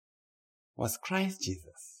was Christ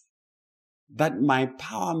Jesus, that my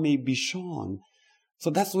power may be shown. So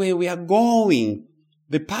that's where we are going.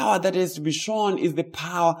 The power that is to be shown is the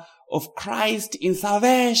power of Christ in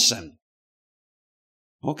salvation.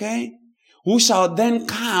 Okay? Who shall then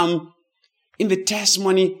come in the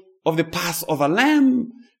testimony of the Passover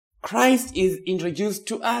lamb. Christ is introduced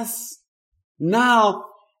to us now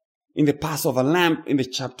in the Passover lamb in the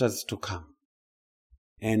chapters to come.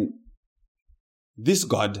 And this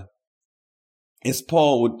God, as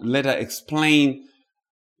Paul would later explain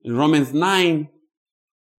in Romans 9,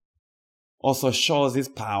 also shows his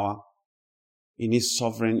power in his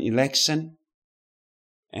sovereign election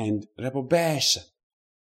and reprobation.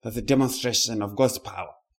 That's a demonstration of God's power.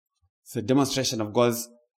 It's a demonstration of God's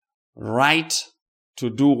right to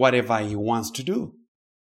do whatever he wants to do.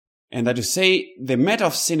 And that to say the matter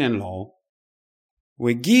of sin and law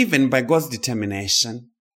were given by God's determination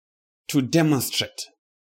to demonstrate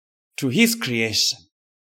to his creation,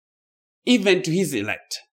 even to his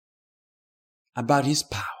elect, about his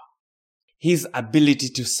power, his ability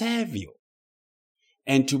to save you,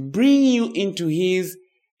 and to bring you into his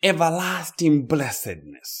everlasting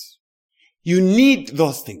blessedness. You need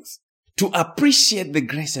those things to appreciate the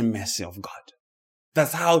grace and mercy of God.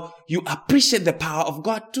 That's how you appreciate the power of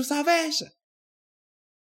God to salvation.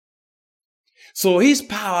 So his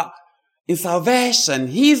power in salvation,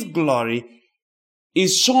 his glory,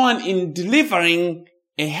 is shown in delivering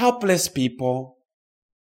a helpless people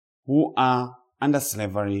who are under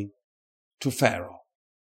slavery to Pharaoh.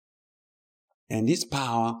 And his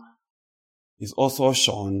power is also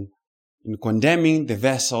shown in condemning the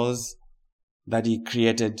vessels that he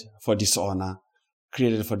created for dishonor,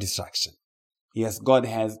 created for destruction. Yes, God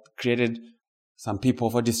has created some people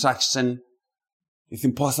for destruction. It's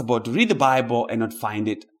impossible to read the Bible and not find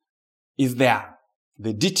it. It's there.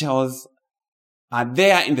 The details are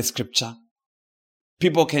there in the scripture.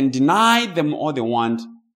 People can deny them all they want,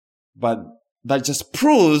 but that just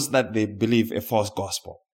proves that they believe a false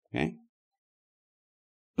gospel. Okay?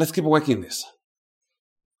 Let's keep working this.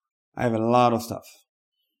 I have a lot of stuff.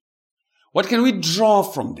 What can we draw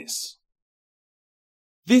from this?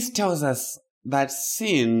 This tells us that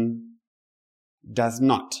sin does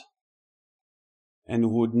not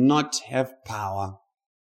and would not have power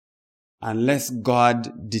unless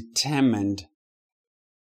God determined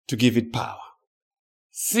to give it power.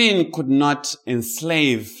 Sin could not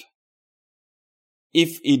enslave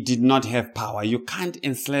if it did not have power. You can't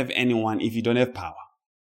enslave anyone if you don't have power.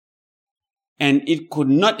 And it could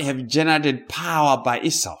not have generated power by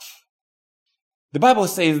itself. The Bible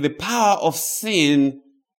says the power of sin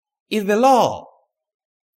is the law.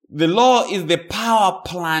 The law is the power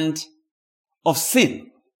plant of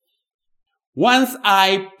sin. Once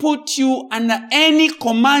I put you under any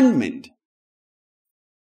commandment,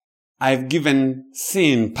 I've given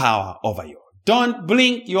sin power over you. Don't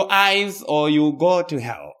blink your eyes or you go to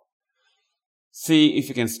hell. See if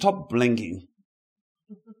you can stop blinking.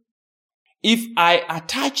 If I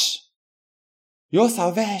attach your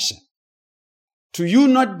salvation to you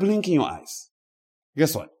not blinking your eyes,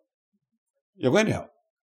 guess what? You're going to hell.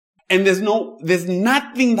 And there's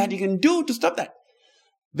nothing that you can do to stop that.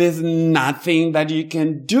 There's nothing that you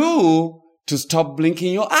can do to stop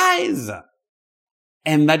blinking your eyes.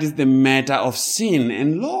 And that is the matter of sin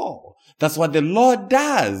and law. That's what the law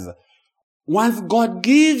does. Once God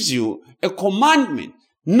gives you a commandment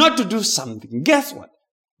not to do something, guess what?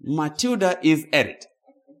 Matilda is at it.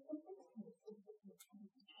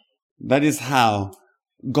 That is how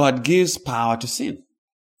God gives power to sin,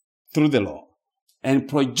 through the law and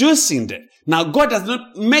producing death. Now, God does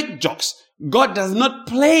not make jokes. God does not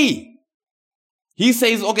play. He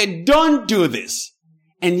says, okay, don't do this.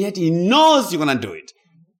 And yet he knows you're going to do it.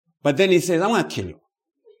 But then he says, I'm going to kill you.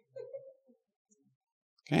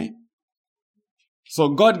 Okay? So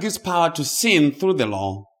God gives power to sin through the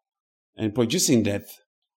law and producing death.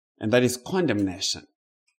 And that is condemnation.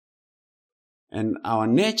 And our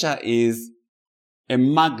nature is a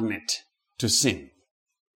magnet to sin.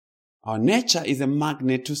 Our nature is a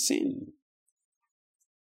magnet to sin.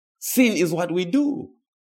 Sin is what we do.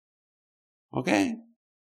 Okay?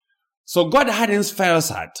 So God hardens Pharaoh's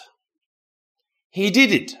heart. He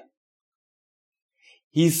did it.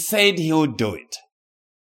 He said he would do it.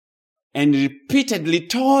 And repeatedly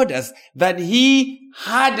told us that he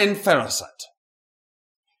hardened Pharaoh's heart.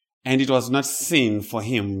 And it was not sin for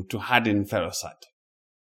him to harden Pharaoh's heart.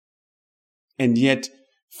 And yet,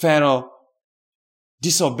 Pharaoh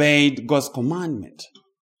disobeyed God's commandment.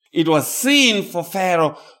 It was sin for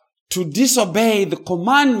Pharaoh to disobey the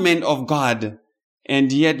commandment of God And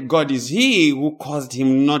yet God is he who caused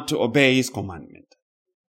him not to obey his commandment.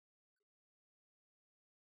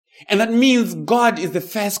 And that means God is the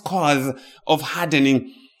first cause of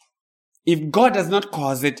hardening. If God does not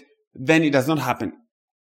cause it, then it does not happen.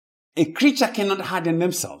 A creature cannot harden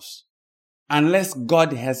themselves unless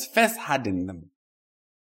God has first hardened them.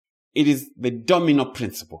 It is the domino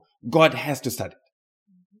principle. God has to start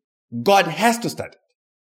it. God has to start it.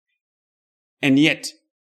 And yet,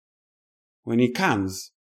 when he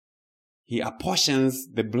comes, he apportions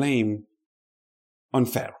the blame on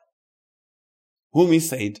Pharaoh, whom he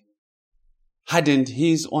said hardened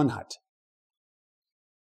his own heart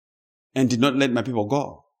and did not let my people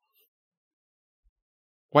go.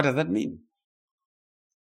 What does that mean?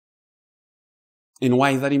 And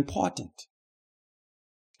why is that important?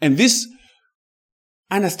 And this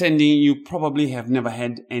understanding you probably have never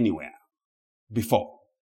had anywhere before.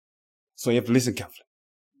 So you have to listen carefully.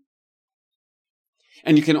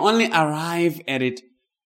 And you can only arrive at it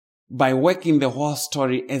by working the whole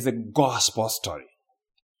story as a gospel story,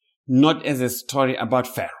 not as a story about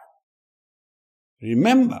Pharaoh.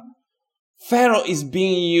 Remember, Pharaoh is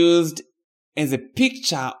being used as a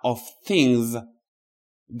picture of things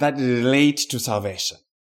that relate to salvation.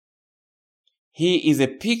 He is a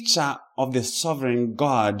picture of the sovereign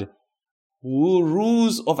God who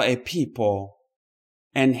rules over a people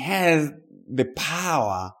and has the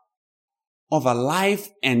power over life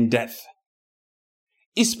and death,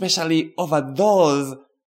 especially over those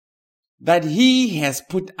that he has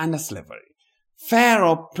put under slavery.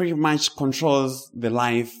 Pharaoh pretty much controls the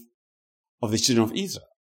life of the children of Israel.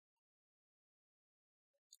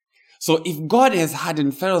 So if God has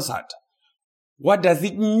hardened Pharaoh's heart, what does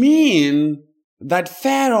it mean that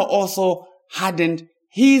Pharaoh also hardened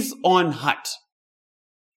his own heart?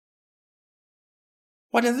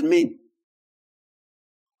 What does it mean?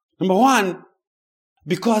 Number one,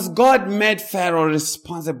 because God made Pharaoh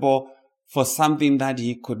responsible for something that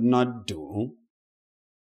he could not do,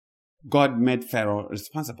 God made Pharaoh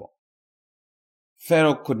responsible.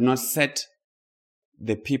 Pharaoh could not set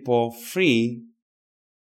the people free.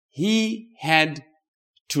 He had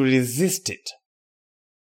to resist it.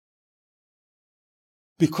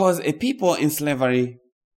 Because a people in slavery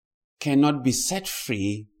cannot be set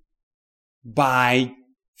free by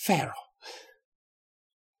Pharaoh.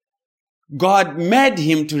 God made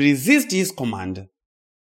him to resist his command,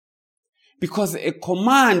 because a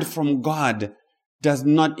command from God does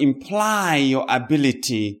not imply your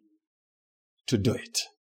ability to do it.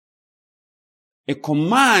 A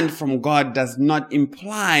command from God does not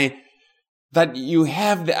imply that you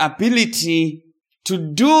have the ability to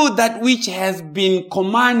do that which has been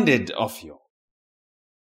commanded of you.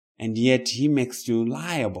 And yet he makes you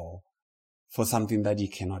liable for something that you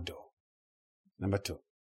cannot do. Number two,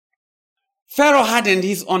 Pharaoh hardened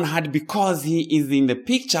his own heart because he is in the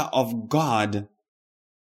picture of God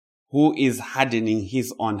who is hardening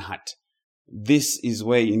his own heart. This is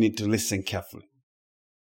where you need to listen carefully.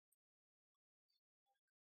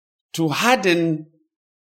 To harden,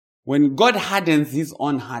 when God hardens his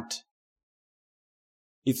own heart,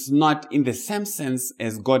 it's not in the same sense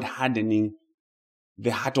as God hardening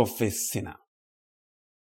the heart of a sinner.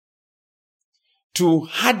 To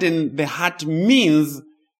harden the heart means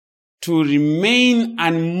to remain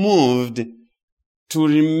unmoved, to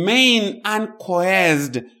remain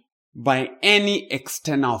uncoerced by any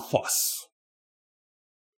external force,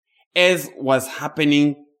 as was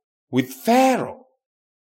happening with Pharaoh.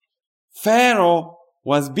 Pharaoh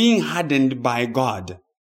was being hardened by God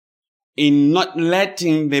in not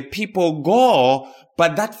letting the people go,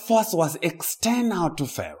 but that force was external to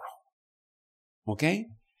Pharaoh. Okay?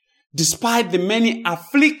 Despite the many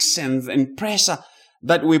afflictions and pressure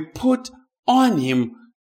that we put on him,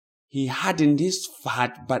 he hardened his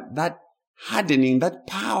heart, but that hardening, that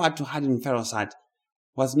power to harden Pharaoh's heart,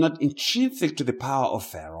 was not intrinsic to the power of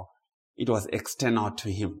Pharaoh. It was external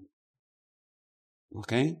to him.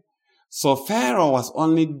 Okay? So Pharaoh was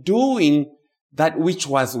only doing that which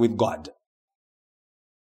was with God.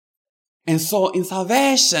 And so in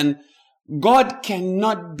salvation, God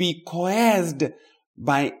cannot be coerced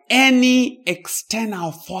by any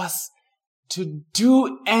external force to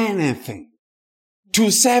do anything,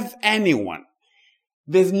 to save anyone.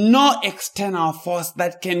 There's no external force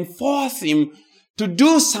that can force him to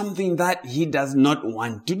do something that he does not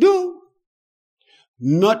want to do.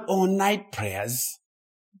 Not all-night prayers,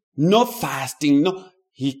 no fasting, no,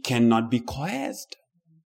 he cannot be coerced.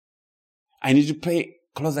 I need to pay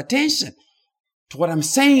close attention to what I'm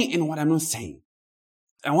saying and what I'm not saying.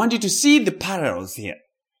 I want you to see the parallels here.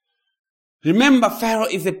 Remember, Pharaoh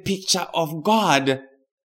is a picture of God.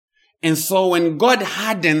 And so when God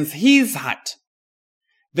hardens his heart,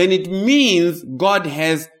 then it means God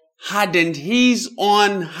has hardened his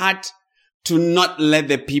own heart to not let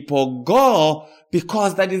the people go,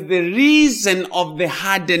 because that is the reason of the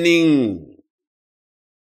hardening.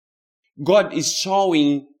 God is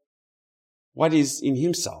showing what is in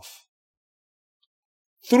himself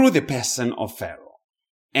through the person of Pharaoh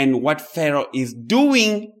and what Pharaoh is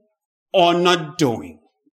doing or not doing.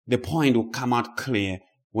 The point will come out clear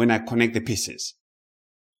when I connect the pieces.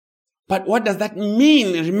 But what does that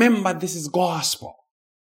mean? Remember, this is gospel.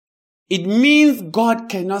 It means God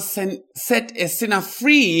cannot set a sinner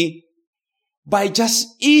free by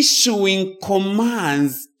just issuing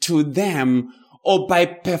commands to them or by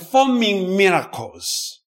performing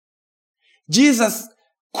miracles. Jesus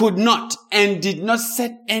could not and did not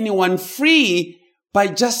set anyone free by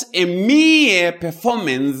just a mere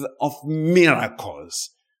performance of miracles.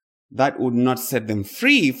 That would not set them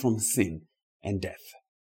free from sin and death.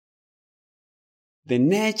 The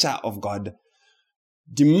nature of God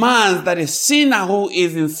demands that a sinner who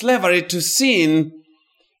is in slavery to sin,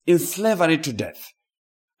 in slavery to death,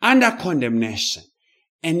 under condemnation,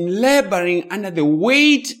 and laboring under the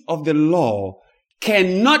weight of the law,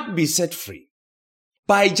 cannot be set free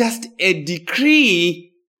by just a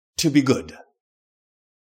decree to be good.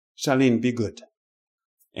 Charlene, be good,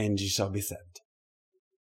 and you shall be saved.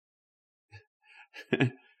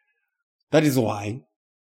 That is why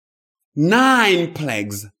 9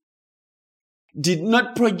 plagues did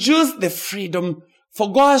not produce the freedom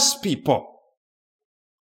for God's people.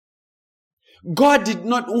 God did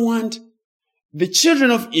not want the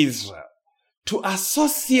children of Israel to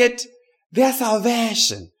associate their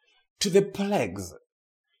salvation to the plagues.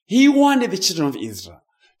 He wanted the children of Israel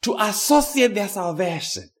to associate their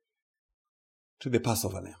salvation to the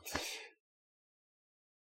Passover lamb.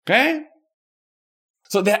 Okay?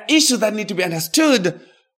 So there are issues that need to be understood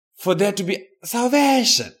for there to be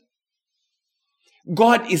salvation.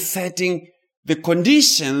 God is setting the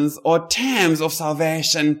conditions or terms of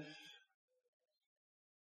salvation.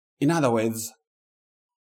 In other words,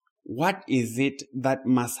 what is it that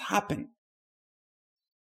must happen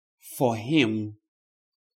for him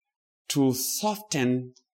to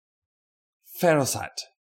soften Pharaoh's heart?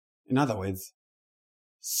 In other words,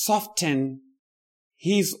 soften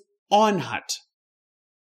his own heart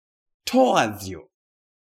towards you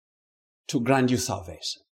to grant you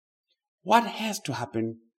salvation. What has to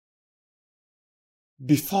happen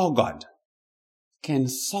before God can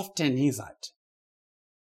soften his heart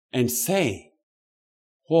and say,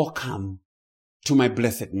 "Welcome to my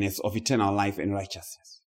blessedness of eternal life and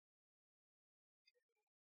righteousness"?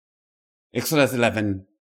 Exodus 11,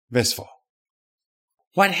 verse 4.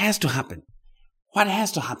 What has to happen? What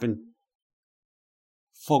has to happen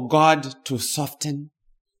for God to soften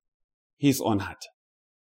his own heart?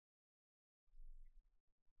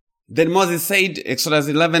 Then Moses said, Exodus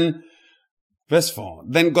 11, verse 4.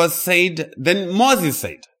 Then Moses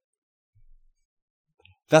said,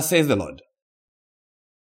 "Thus says the Lord,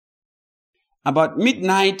 about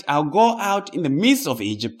midnight I'll go out in the midst of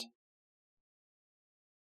Egypt,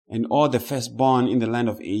 and all the firstborn in the land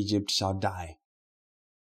of Egypt shall die.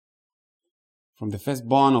 From the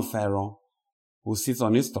firstborn of Pharaoh, who sits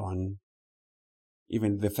on his throne,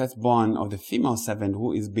 even the firstborn of the female servant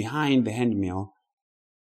who is behind the handmill,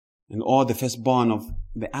 and all the firstborn of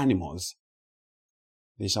the animals.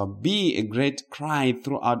 There shall be a great cry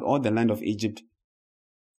throughout all the land of Egypt,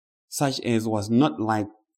 such as was not like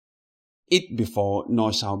it before,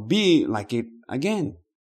 nor shall be like it again."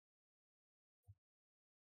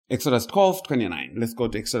 Exodus 12:29. Let's go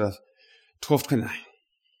to Exodus 12:29.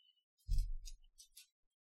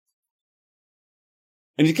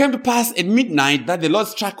 "And it came to pass at midnight that the Lord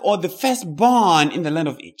struck all the firstborn in the land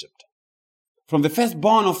of Egypt, from the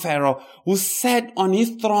firstborn of Pharaoh who sat on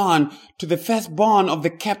his throne to the firstborn of the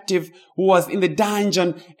captive who was in the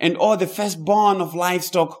dungeon, and all the firstborn of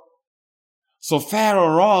livestock. So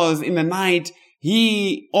Pharaoh rose in the night,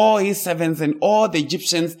 he, all his servants, and all the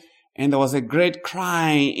Egyptians, and there was a great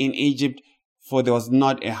cry in Egypt, for there was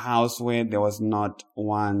not a house where there was not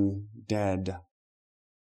one dead."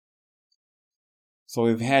 So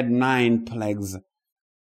we've had 9 plagues,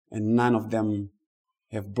 and none of them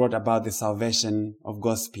have brought about the salvation of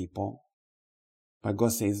God's people. But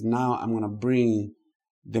God says, now I'm going to bring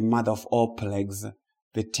the mother of all plagues,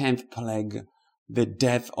 the 10th plague, the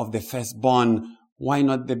death of the firstborn. Why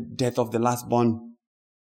not the death of the lastborn?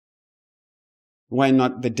 Why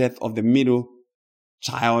not the death of the middle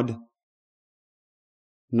child?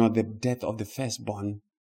 Not the death of the firstborn.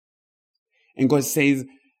 And God says,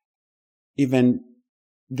 even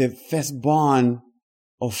the firstborn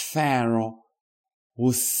of Pharaoh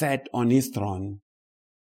who sat on his throne.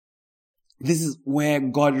 This is where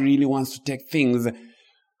God really wants to take things.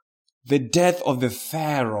 The death of the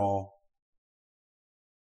Pharaoh,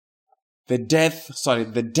 the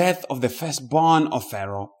death of the firstborn of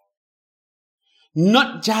Pharaoh,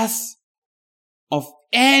 not just of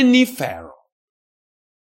any Pharaoh,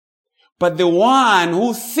 but the one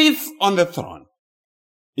who sits on the throne.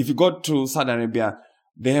 If you go to Saudi Arabia,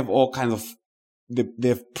 they have all kinds of, they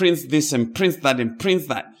have prince this and prince that and prince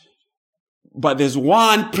that. But there's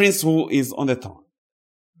one prince who is on the throne.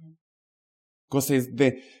 God says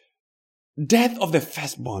the death of the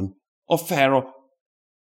firstborn of Pharaoh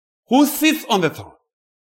who sits on the throne.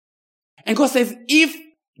 And God says, if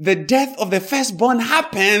the death of the firstborn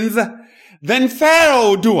happens, then Pharaoh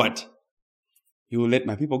will do what? He will let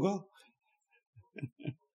my people go.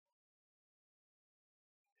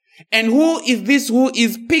 And who is this who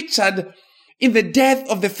is pictured in the death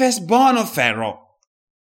of the firstborn of Pharaoh?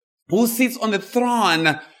 Who sits on the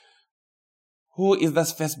throne? Who is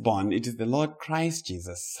that firstborn? It is the Lord Christ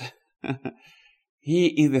Jesus. He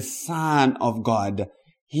is the Son of God.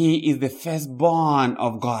 He is the firstborn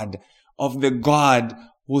of God, of the God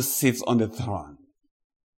who sits on the throne.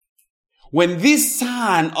 When this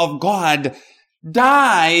Son of God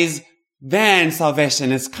dies, then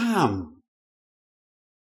salvation has come.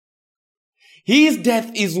 His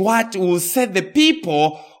death is what will set the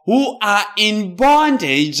people who are in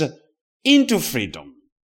bondage into freedom.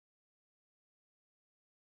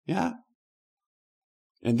 Yeah?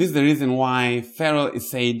 And this is the reason why Pharaoh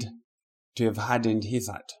is said to have hardened his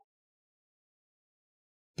heart.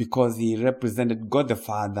 Because he represented God the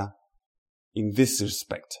Father in this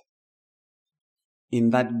respect.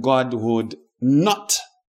 In that God would not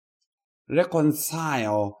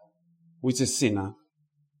reconcile with a sinner,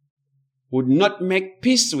 would not make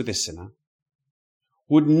peace with a sinner,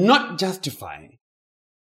 would not justify,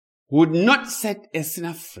 would not set a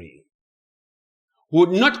sinner free,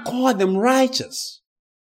 would not call them righteous,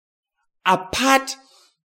 apart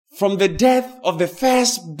from the death of the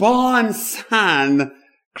firstborn Son,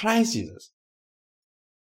 Christ Jesus.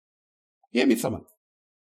 Hear me, someone.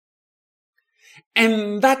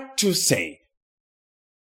 And that to say,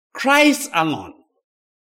 Christ alone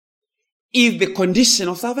is the condition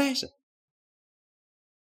of salvation.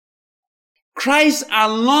 Christ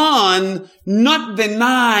alone, not the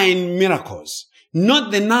 9 miracles,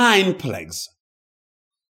 not the 9 plagues,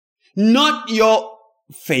 not your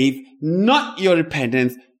faith, not your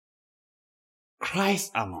repentance,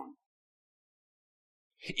 Christ alone.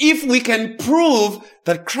 If we can prove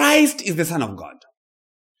that Christ is the Son of God,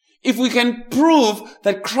 if we can prove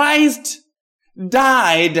that Christ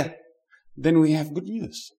died, then we have good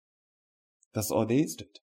news. That's all there is to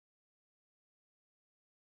it.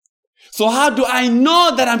 So how do I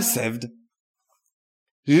know that I'm saved?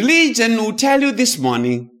 Religion will tell you this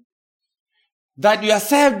morning that you are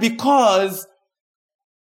saved because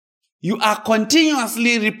you are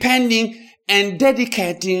continuously repenting and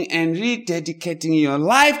dedicating and rededicating your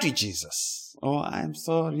life to Jesus. Oh, I'm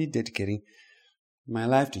so rededicating my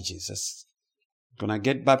life to Jesus. I'm gonna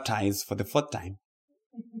get baptized for the 4th time.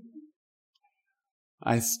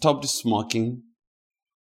 I stopped smoking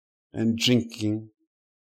and drinking.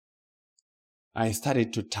 I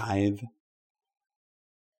started to tithe.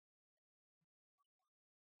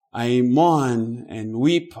 I mourn and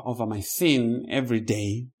weep over my sin every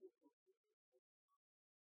day.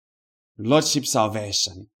 Lordship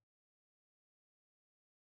salvation.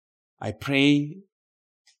 I pray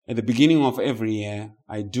at the beginning of every year.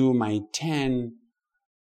 I do my 10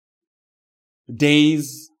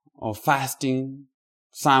 days of fasting.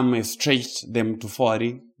 Some have stretched them to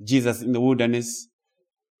 40. Jesus in the wilderness.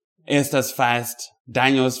 Esther's fast.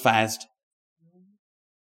 Daniel's fast.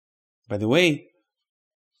 By the way,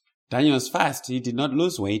 Daniel's fast, he did not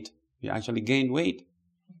lose weight. He actually gained weight.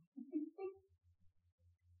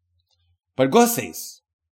 But God says,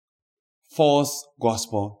 false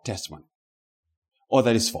gospel testimony. Or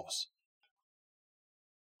that is false.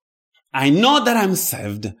 I know that I'm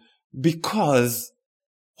saved because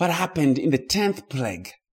what happened in the 10th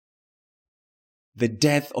plague, the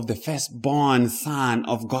death of the firstborn Son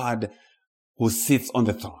of God who sits on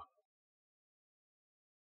the throne.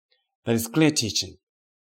 That is clear teaching.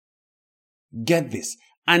 Get this,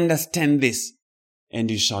 understand this,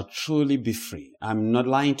 and you shall truly be free. I'm not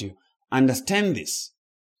lying to you. Understand this.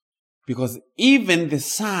 Because even the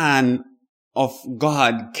Son of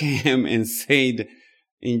God came and said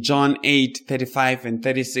in John 8:35 and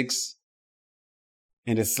 36,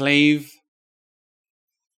 and a slave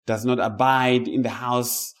does not abide in the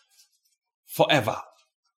house forever,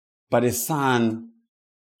 but a son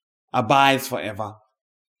abides forever.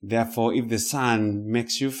 Therefore, if the Son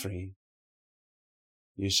makes you free,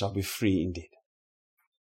 you shall be free indeed.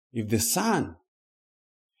 If the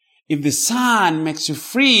Son makes you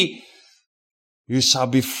free, you shall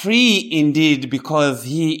be free indeed, because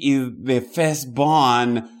he is the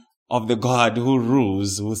firstborn of the God who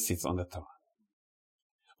rules, who sits on the throne.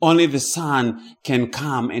 Only the Son can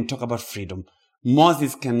come and talk about freedom.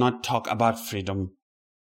 Moses cannot talk about freedom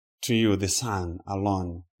to you. The Son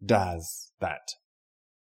alone does that.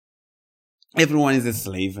 Everyone is a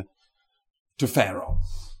slave to Pharaoh.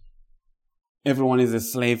 Everyone is a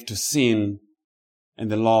slave to sin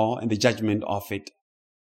and the law and the judgment of it.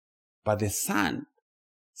 But the Son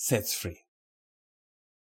sets free.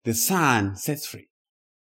 The Son sets free.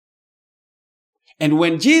 And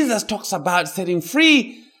when Jesus talks about setting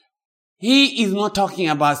free, he is not talking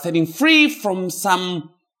about setting free from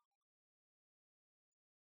some,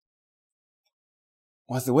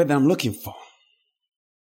 what's the word that I'm looking for?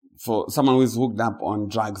 For someone who is hooked up on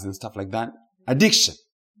drugs and stuff like that. Addiction.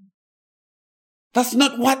 That's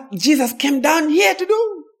not what Jesus came down here to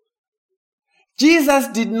do. Jesus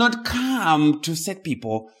did not come to set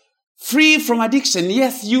people free from addiction.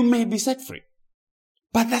 Yes, you may be set free.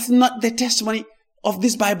 But that's not the testimony of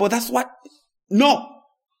this Bible. No.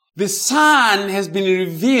 The Son has been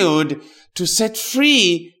revealed to set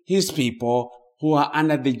free his people who are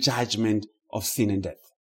under the judgment of sin and death.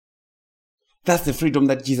 That's the freedom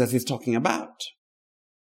that Jesus is talking about.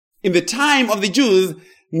 In the time of the Jews,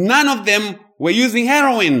 none of them were using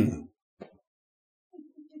heroin.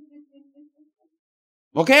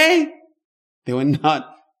 Okay? They were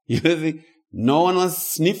not using, no one was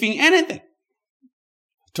sniffing anything.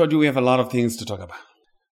 I told you we have a lot of things to talk about.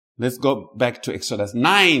 Let's go back to Exodus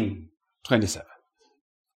 9:27.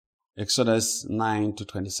 Exodus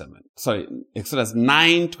 9:27. Sorry, Exodus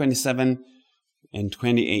 9:27 and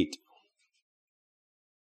 28.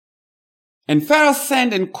 And Pharaoh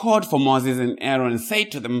sent and called for Moses and Aaron and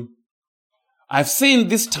said to them, I've seen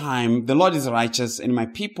this time the Lord is righteous, and my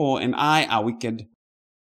people and I are wicked.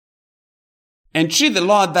 Entreat the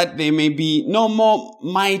Lord that there may be no more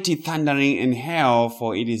mighty thundering and hail,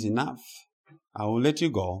 for it is enough. I will let you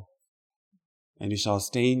go, and you shall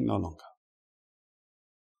stay no longer.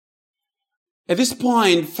 At this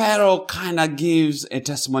point, Pharaoh kind of gives a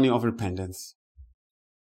testimony of repentance.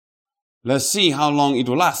 Let's see how long it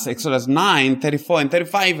will last. Exodus 9:34 and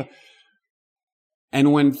 35.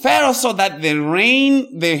 And when Pharaoh saw that the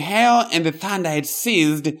rain, the hail, and the thunder had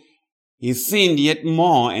ceased, he sinned yet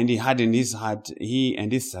more, and he hardened his heart, he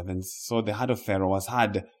and his servants. So the heart of Pharaoh was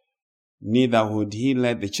hard. Neither would he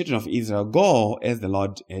let the children of Israel go, as the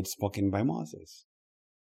Lord had spoken by Moses.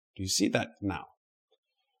 Do you see that now?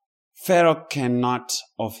 Pharaoh cannot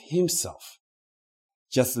of himself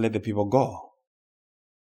just let the people go,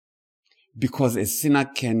 because a sinner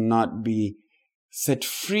cannot be set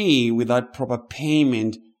free without proper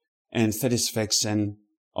payment and satisfaction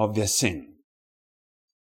of their sin.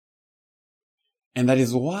 And that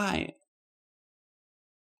is why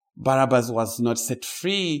Barabbas was not set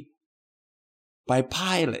free by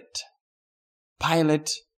Pilate.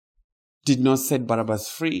 Pilate did not set Barabbas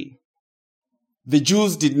free. The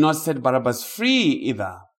Jews did not set Barabbas free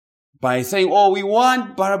either by saying, oh, we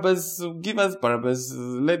want Barabbas, give us Barabbas,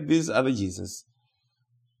 let this other Jesus.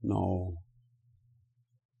 No.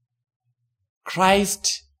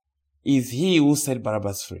 Christ is he who set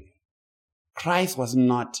Barabbas free. Christ was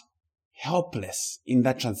not helpless in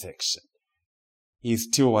that transaction. He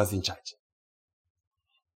still was in charge.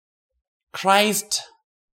 Christ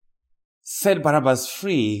set Barabbas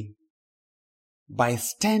free by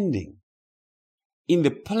standing in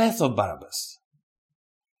the place of Barabbas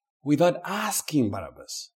without asking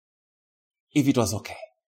Barabbas if it was okay.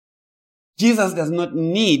 Jesus does not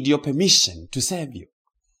need your permission to save you.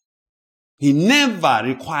 He never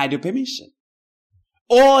required your permission.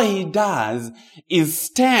 All he does is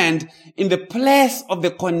stand in the place of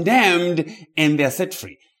the condemned, and they are set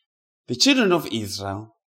free. The children of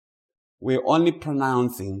Israel were only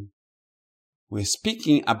were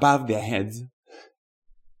speaking above their heads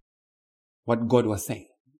what God was saying.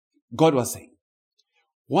 God was saying,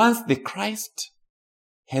 once the Christ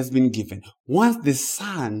has been given, once the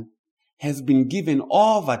Son has been given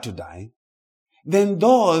over to die, then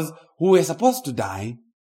those who were supposed to die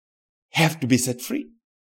have to be set free.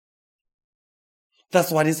 That's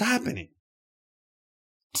what is happening.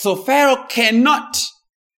 So Pharaoh cannot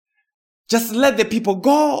just let the people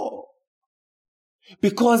go,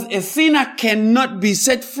 because a sinner cannot be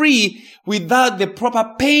set free without the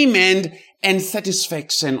proper payment and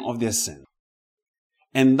satisfaction of their sin.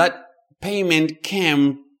 And that payment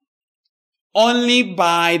came only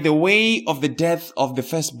by the way of the death of the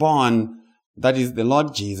firstborn, that is the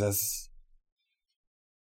Lord Jesus.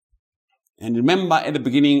 And remember at the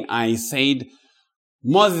beginning I said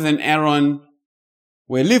Moses and Aaron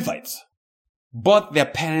were Levites. Both their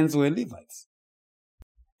parents were Levites.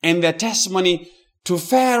 And their testimony to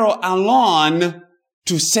Pharaoh alone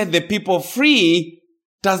to set the people free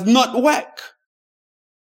does not work.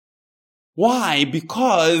 Why?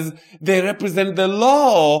 Because they represent the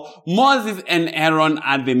law. Moses and Aaron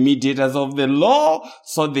are the mediators of the law,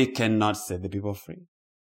 so they cannot set the people free.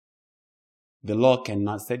 The law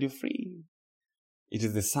cannot set you free. It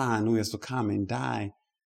is the Son who has to come and die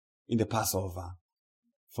in the Passover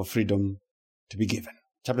for freedom to be given.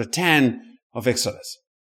 Chapter 10 of Exodus.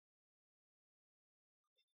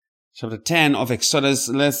 Chapter 10 of Exodus,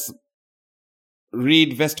 let's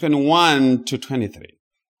read verse 21 to 23.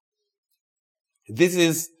 This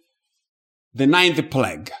is the 9th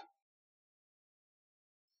plague.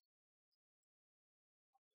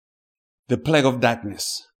 The plague of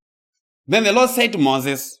darkness. Then the Lord said to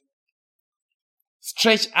Moses,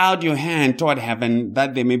 stretch out your hand toward heaven,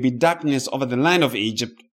 that there may be darkness over the land of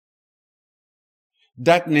Egypt,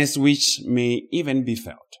 darkness which may even be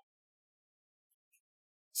felt.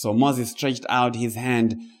 So Moses stretched out his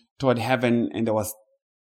hand toward heaven, and there was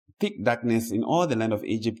thick darkness in all the land of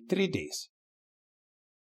Egypt 3 days.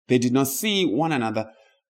 They did not see one another,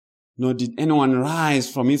 nor did anyone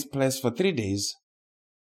rise from his place for 3 days.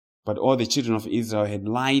 But all the children of Israel had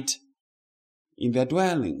light in their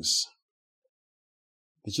dwellings.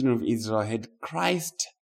 The children of Israel had Christ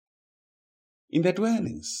in their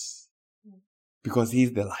dwellings, because he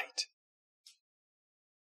is the light.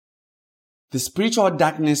 The spiritual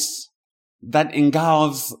darkness that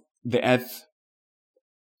engulfs the earth,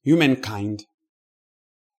 humankind,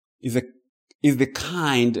 is the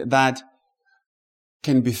kind that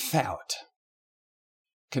can be felt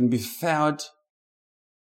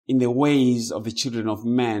in the ways of the children of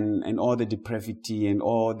men, and all the depravity and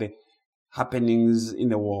all the happenings in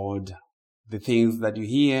the world, the things that you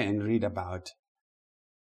hear and read about.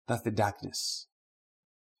 That's the darkness.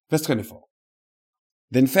 Verse 24.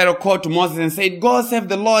 Then Pharaoh called to Moses and said, go serve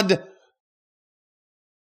the Lord.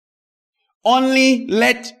 Only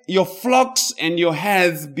let your flocks and your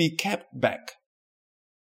herds be kept back.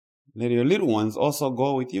 Let your little ones also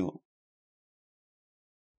go with you.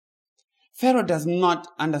 Pharaoh does not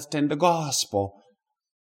understand the gospel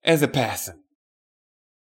as a person.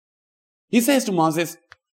 He says to Moses,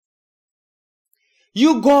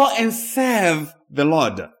 you go and serve the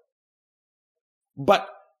Lord, but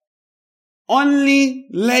only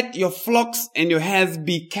let your flocks and your herds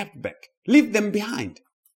be kept back. Leave them behind.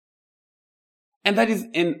 And that is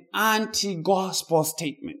an anti-gospel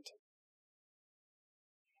statement.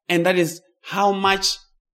 And that is how much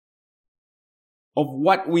of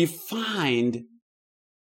what we find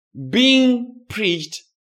being preached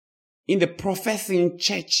in the professing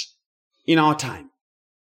church in our time.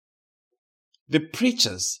 The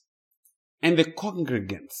preachers and the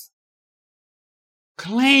congregants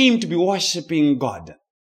claim to be worshiping God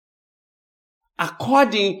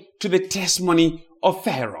according to the testimony of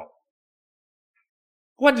Pharaoh.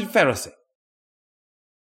 What did Pharaoh say?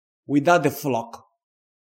 Without the flock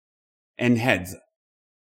and herds.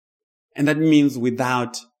 And that means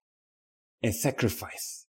without a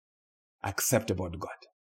sacrifice acceptable to God.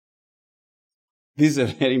 This is a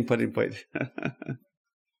very important point.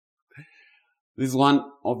 This is one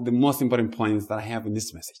of the most important points that I have in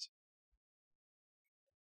this message.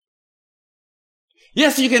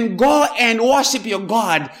 Yes, you can go and worship your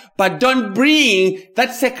God, but don't bring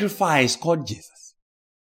that sacrifice called Jesus.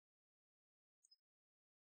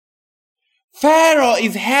 Pharaoh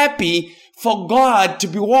is happy for God to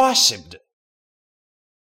be worshipped,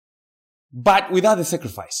 but without the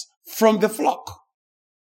sacrifice from the flock.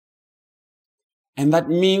 And that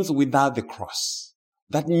means without the cross.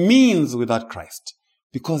 That means without Christ,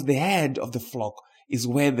 because the head of the flock is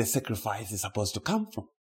where the sacrifice is supposed to come from.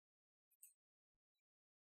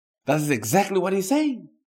 That is exactly what he's saying.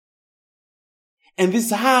 And this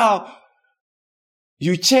is how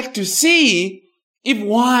you check to see if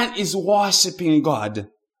one is worshiping God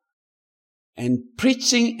and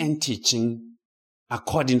preaching and teaching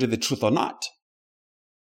according to the truth or not.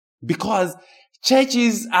 Because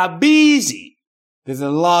churches are busy. There's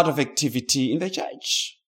a lot of activity in the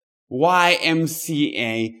church.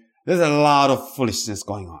 YMCA, there's a lot of foolishness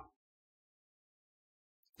going on.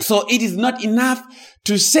 So it is not enough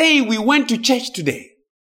to say we went to church today.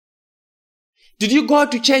 Did you go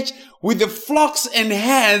to church with the flocks and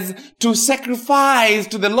herds to sacrifice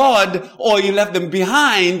to the Lord, or you left them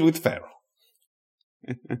behind with Pharaoh?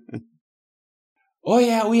 Oh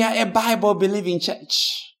yeah, we are a Bible-believing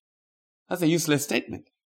church. That's a useless statement.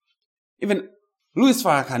 Even Louis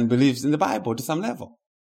Farrakhan believes in the Bible to some level.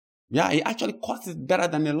 Yeah, he actually quotes it better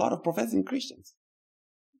than a lot of professing Christians.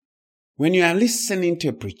 When you are listening to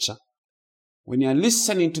a preacher, when you are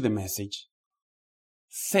listening to the message,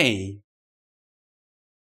 say,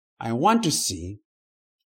 I want to see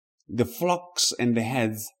the flocks and the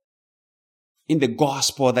heads in the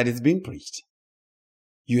gospel that is being preached.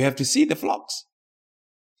 You have to see the flocks.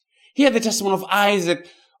 Hear the testimony of Isaac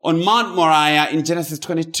on Mount Moriah in Genesis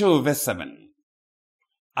 22, verse 7.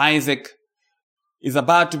 Isaac is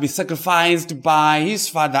about to be sacrificed by his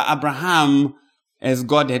father Abraham as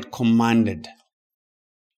God had commanded.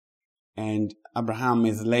 And Abraham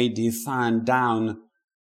has laid his son down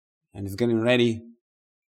and is getting ready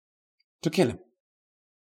to kill him.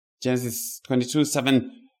 Genesis 22,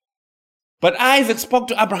 7. But Isaac spoke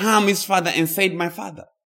to Abraham, his father, and said, my father.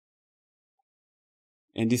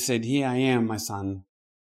 And he said, here I am, my son.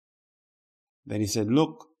 Then he said,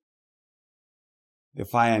 look, the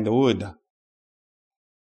fire and the wood.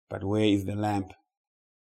 But where is the lamp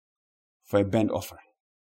for a burnt offering?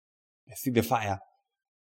 I see the fire.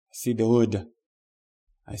 I see the wood.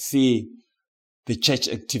 I see the church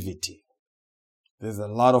activity. There's a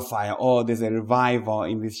lot of fire. Oh, there's a revival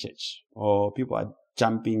in this church. Oh, people are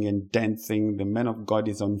jumping and dancing. The man of God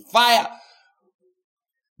is on fire.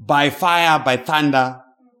 By fire, by thunder.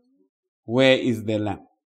 Where is the lamb?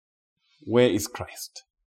 Where is Christ?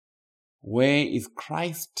 Where is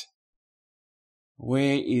Christ?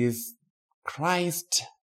 Where is Christ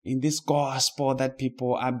in this gospel that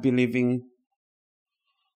people are believing?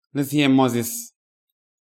 Let's hear Moses.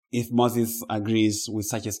 If Moses agrees with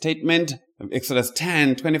such a statement, Exodus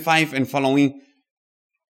 10, 25 and following.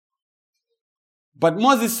 But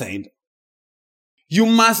Moses said, you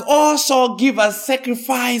must also give us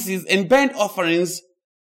sacrifices and burnt offerings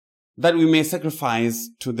that we may sacrifice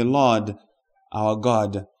to the Lord our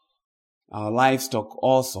God. Our livestock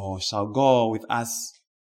also shall go with us.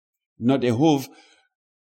 Not a hoof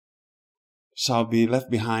shall be left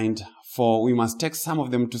behind, for we must take some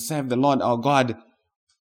of them to serve the Lord our God.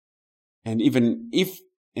 And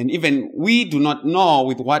even we do not know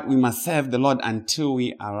with what we must serve the Lord until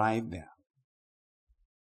we arrive there.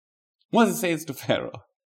 Moses says to Pharaoh,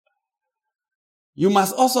 you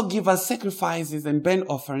must also give us sacrifices and burnt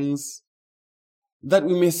offerings that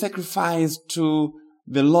we may sacrifice to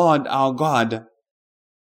the Lord our God,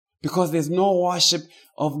 because there's no worship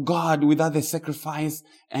of God without the sacrifice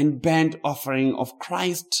and burnt offering of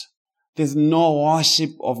Christ. There's no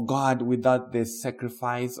worship of God without the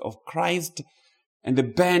sacrifice of Christ. And the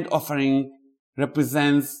burnt offering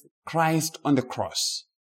represents Christ on the cross,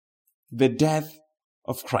 the death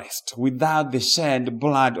of Christ. Without the shed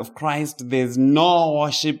blood of Christ, there's no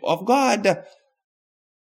worship of God.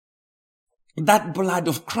 That blood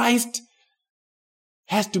of Christ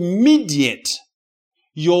has to mediate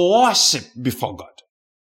your worship before God.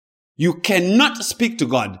 You cannot speak to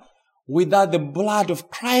God without the blood of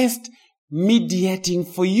Christ mediating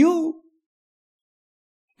for you.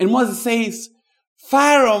 And Moses says,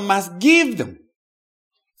 Pharaoh must give them.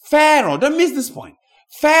 Pharaoh, don't miss this point.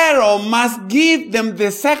 Pharaoh must give them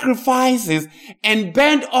the sacrifices and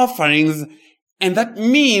burnt offerings, and that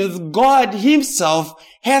means God himself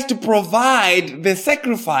has to provide the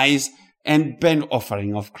sacrifice and burnt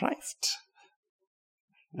offering of Christ.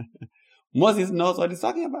 Moses knows what he's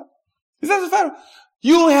talking about. He says to Pharaoh,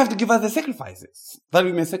 you have to give us the sacrifices that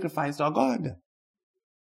we may sacrifice to our God.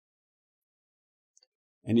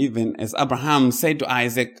 And even as Abraham said to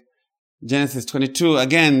Isaac, Genesis 22,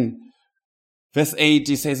 again, verse 8,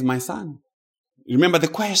 he says, my son. Remember the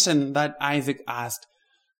question that Isaac asked,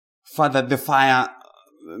 Father, the fire,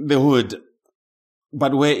 the wood,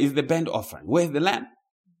 but where is the burnt offering? Where is the lamb?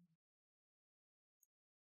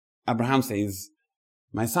 Abraham says,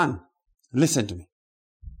 my son, listen to me.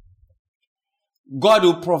 God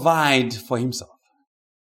will provide for himself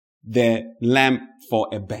the lamb for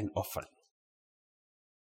a burnt offering.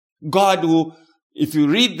 God will, if you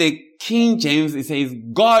read the King James, it says,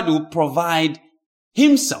 God will provide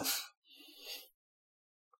himself.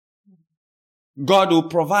 God will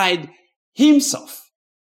provide himself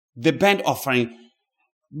the burnt offering.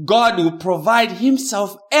 God will provide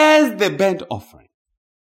himself as the burnt offering.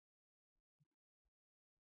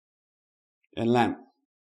 A lamb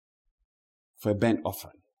for a burnt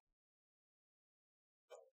offering.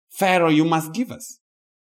 Pharaoh, you must give us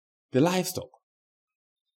the livestock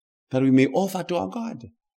that we may offer to our God.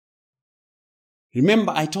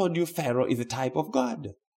 Remember, I told you Pharaoh is a type of God.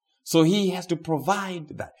 So he has to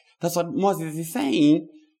provide that. That's what Moses is saying.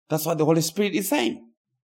 That's what the Holy Spirit is saying.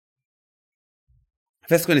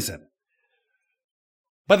 Verse 27.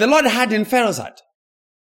 But the Lord hardened Pharaoh's heart,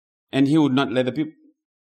 and he would not let the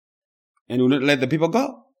people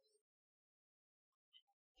go.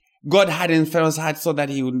 God hardened Pharaoh's heart so that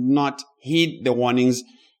he would not heed the warnings,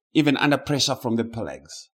 even under pressure from the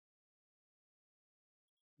plagues.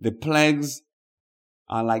 The plagues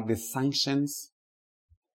are like the sanctions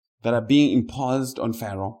that are being imposed on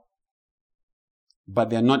Pharaoh, but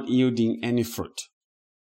they are not yielding any fruit,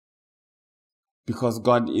 because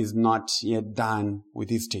God is not yet done with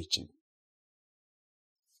his teaching.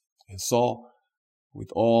 And so, with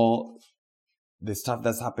all the stuff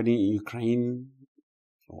that's happening in Ukraine,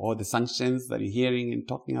 all the sanctions that you're hearing and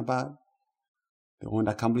talking about, they won't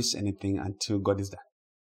accomplish anything until God is done.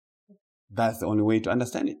 That's the only way to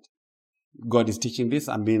understand it. God is teaching this.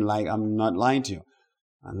 I'm not lying to you.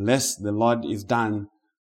 Unless the Lord is done,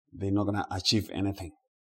 they're not going to achieve anything.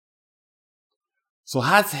 So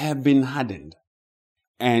hearts have been hardened,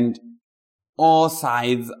 and all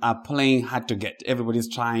sides are playing hard to get. Everybody's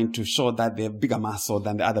trying to show that they have bigger muscle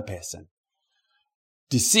than the other person.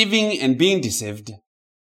 Deceiving and being deceived,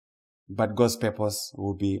 but God's purpose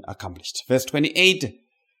will be accomplished. Verse 28,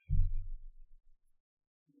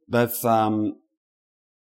 that's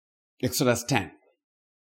Exodus 10.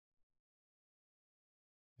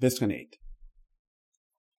 Verse 28.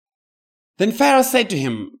 Then Pharaoh said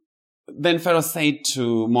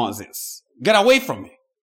to Moses, get away from me.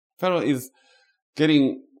 Pharaoh is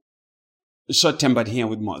getting short-tempered here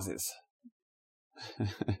with Moses.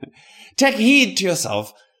 Take heed to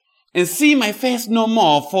yourself and see my face no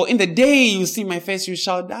more, for in the day you see my face you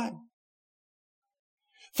shall die.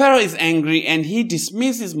 Pharaoh is angry, and he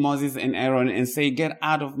dismisses Moses and Aaron and say, get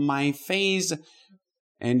out of my face,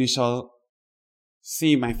 and you shall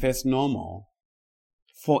see my face no more.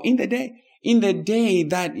 For in the day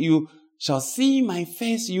that you shall see my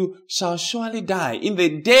face, you shall surely die. In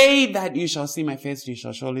the day that you shall see my face, you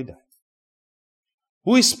shall surely die.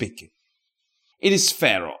 Who is speaking? It is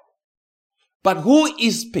Pharaoh. But who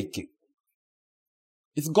is speaking?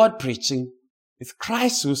 It's God preaching. It's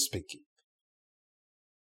Christ who's speaking.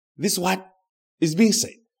 This is what is being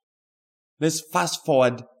said. Let's fast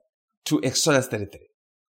forward to Exodus 33.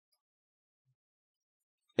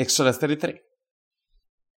 Exodus 33.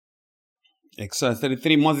 Exodus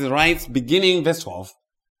 33, Moses writes, beginning verse 12.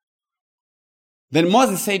 Then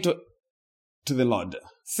Moses said to the Lord,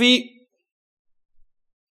 see,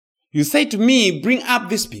 you say to me, bring up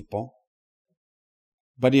these people,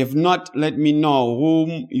 but you have not let me know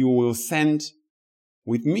whom you will send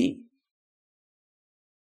with me.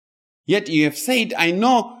 Yet you have said, I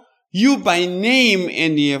know you by name,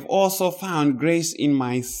 and you have also found grace in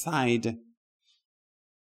my sight.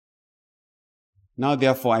 Now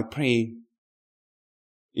therefore I pray,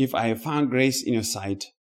 if I have found grace in your sight.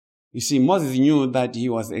 You see, Moses knew that he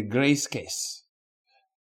was a grace case.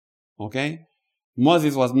 Okay?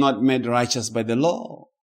 Moses was not made righteous by the law.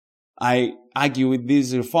 I argue with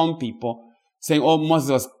these reform people saying, oh, Moses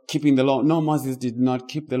was keeping the law. No, Moses did not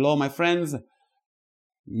keep the law, my friends.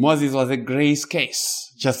 Moses was a grace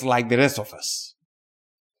case, just like the rest of us.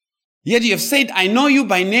 Yet you have said, I know you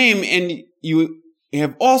by name, and you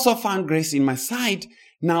have also found grace in my sight.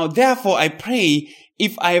 Now therefore I pray,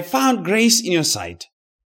 if I have found grace in your sight,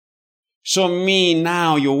 show me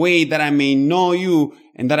now your way, that I may know you,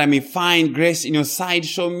 and that I may find grace in your sight.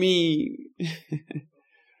 Show me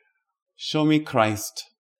Christ.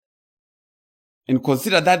 And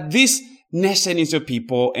consider that this nation is your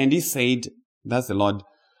people. And he said, that's the Lord,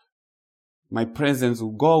 my presence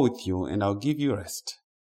will go with you, and I'll give you rest.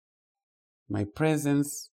 My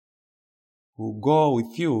presence will go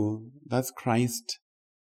with you. That's Christ.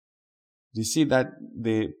 You see that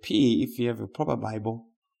the P, if you have a proper Bible,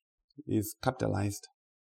 is capitalized.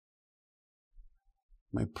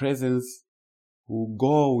 My presence will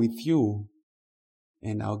go with you,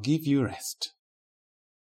 and I'll give you rest.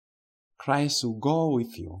 Christ will go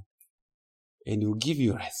with you, and he'll give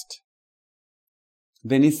you rest.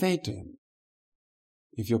 Then he said to him,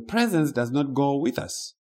 if your presence does not go with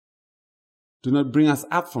us, do not bring us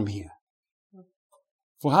up from here.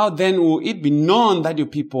 For how then will it be known that your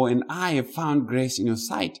people and I have found grace in your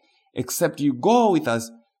sight, except you go with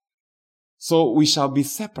us? So we shall be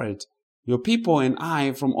separate, your people and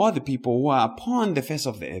I, from all the people who are upon the face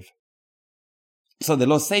of the earth. So the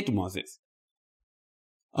Lord said to Moses,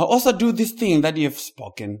 I'll also do this thing that you have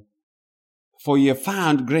spoken, for you have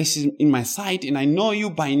found grace in my sight, and I know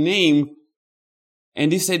you by name.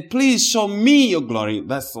 And he said, please show me your glory.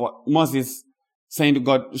 That's what Moses saying to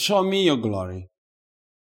God, show me your glory.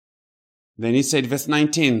 Then he said, verse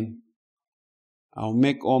 19, I'll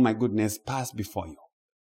make all my goodness pass before you,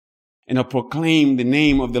 and I'll proclaim the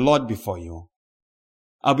name of the Lord before you.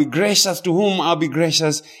 I'll be gracious to whom I'll be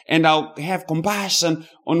gracious, and I'll have compassion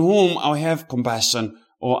on whom I'll have compassion,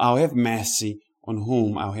 or I'll have mercy on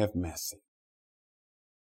whom I'll have mercy.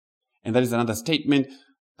 And that is another statement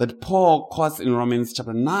that Paul quotes in Romans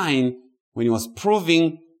chapter 9 when he was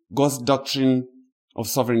proving God's doctrine of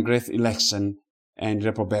sovereign grace, election, and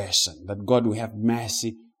reprobation, that God will have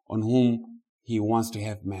mercy on whom he wants to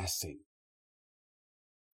have mercy.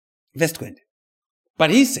 Verse 20.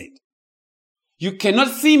 But he said, you cannot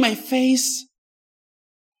see my face,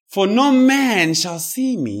 for no man shall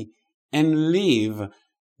see me and live.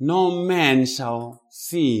 No man shall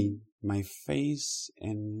see my face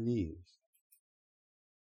and live.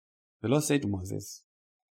 The Lord said to Moses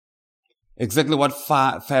exactly what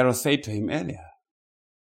Pharaoh said to him earlier.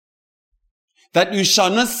 That you shall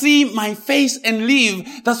not see my face and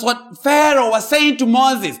live. That's what Pharaoh was saying to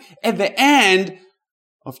Moses at the end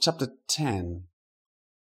of chapter 10.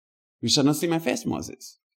 You shall not see my face,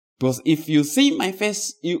 Moses. Because if you see my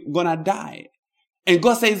face, you're gonna die. And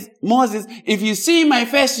God says, Moses, if you see my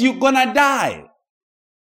face, you're gonna die.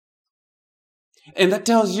 And that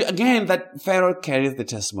tells you again that Pharaoh carries the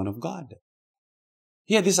testimony of God.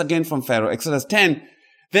 Hear this again from Pharaoh, Exodus 10.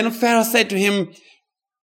 Then Pharaoh said to him,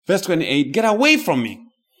 verse 28, get away from me.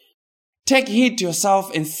 Take heed to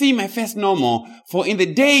yourself and see my face no more, for in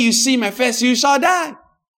the day you see my face, you shall die.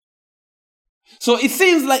 So it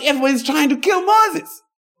seems like everybody's trying to kill Moses.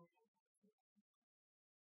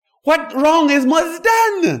 What wrong has Moses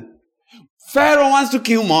done? Pharaoh wants to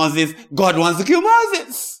kill Moses. God wants to kill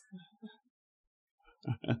Moses.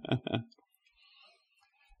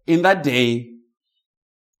 In that day,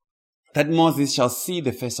 that Moses shall see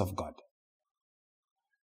the face of God.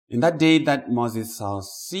 In that day that Moses shall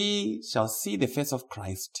see the face of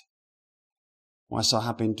Christ, what shall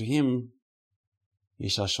happen to him? He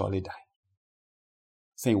shall surely die.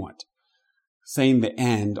 Saying what? Saying the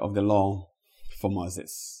end of the law for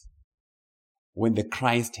Moses. When the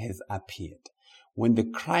Christ has appeared. When the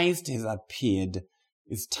Christ has appeared,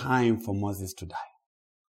 it's time for Moses to die.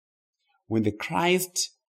 When the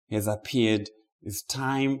Christ has appeared, it's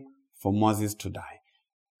time for Moses to die.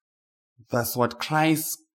 That's what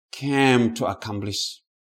Christ came to accomplish.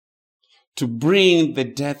 To bring the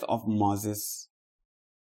death of Moses.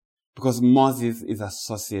 Because Moses is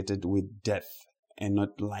associated with death and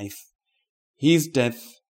not life. His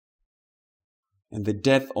death and the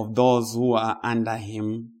death of those who are under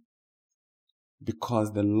him,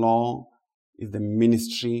 because the law is the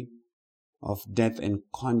ministry of death and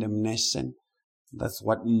condemnation. That's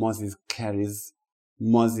what Moses carries.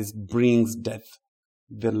 Moses brings death.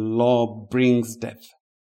 The law brings death.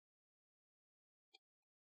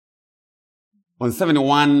 On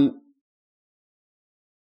 71,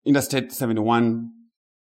 Interstate 71,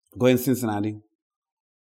 going Cincinnati,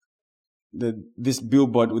 this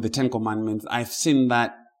billboard with the 10 Commandments, I've seen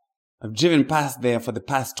that. I've driven past there for the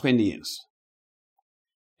past 20 years.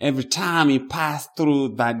 Every time you pass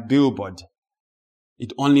through that billboard,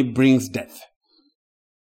 it only brings death.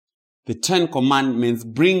 The 10 Commandments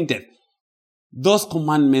bring death. Those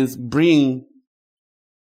commandments bring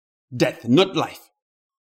death, not life.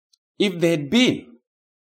 If there had been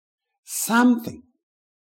something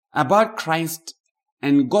about Christ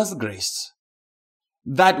and God's grace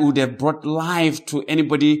that would have brought life to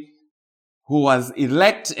anybody who was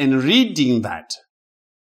elect and reading that.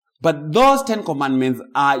 But those 10 Commandments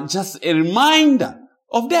are just a reminder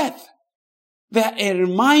of death. They are a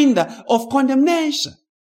reminder of condemnation.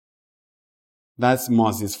 That's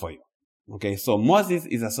Moses for you. Okay, so Moses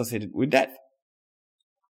is associated with death.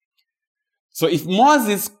 So if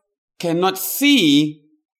Moses cannot see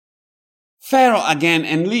Pharaoh again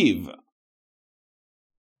and live,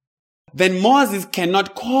 then Moses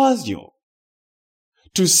cannot cause you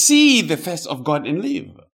to see the face of God and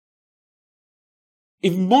live.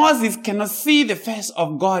 If Moses cannot see the face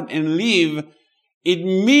of God and live, it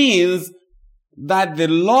means that the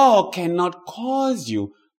law cannot cause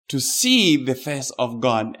you to see the face of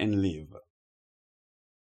God and live.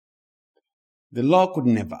 The law could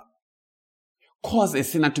never cause a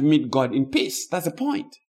sinner to meet God in peace. That's the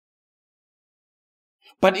point.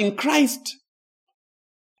 But in Christ,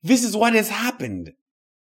 this is what has happened.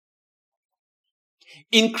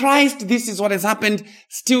 In Christ, this is what has happened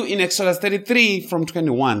still in Exodus 33 from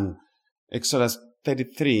 21. Exodus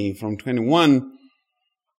 33 from 21.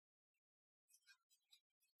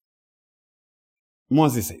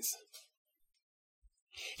 Moses says,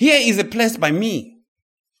 here is a place by me,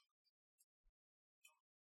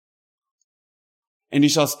 and you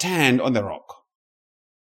shall stand on the rock.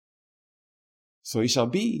 So it shall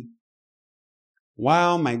be,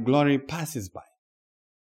 while my glory passes by,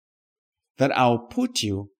 that I'll put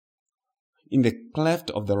you in the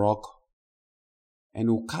cleft of the rock and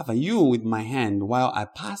will cover you with my hand while I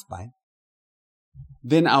pass by.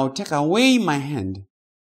 Then I'll take away my hand,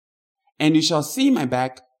 and you shall see my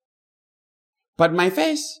back, but my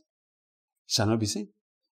face shall not be seen.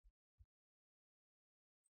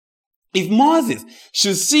 If Moses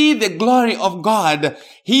should see the glory of God,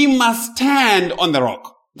 he must stand on the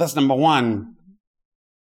rock. That's number one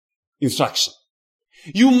instruction.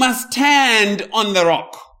 You must stand on the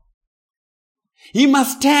rock. He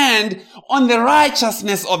must stand on the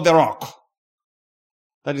righteousness of the rock.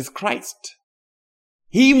 That is Christ.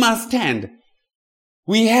 He must stand.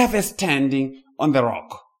 We have a standing on the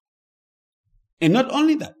rock. And not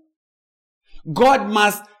only that, God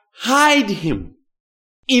must hide him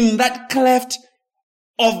in that cleft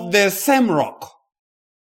of the same rock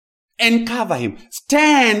and cover him.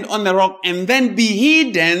 Stand on the rock and then be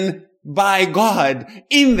hidden by God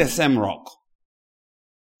in the same rock.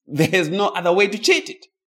 There is no other way to cheat it.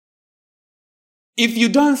 If you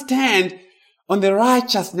don't stand on the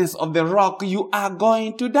righteousness of the rock, you are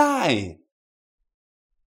going to die.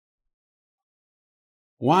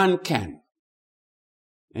 One can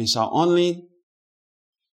and shall only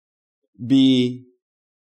be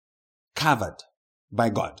covered by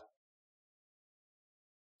God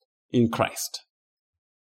in Christ.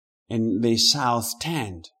 And they shall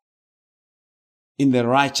stand in the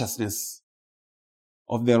righteousness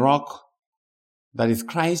of the rock that is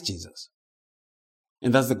Christ Jesus.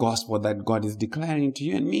 And that's the gospel that God is declaring to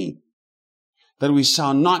you and me. That we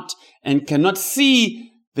shall not and cannot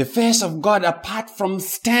see the face of God apart from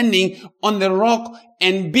standing on the rock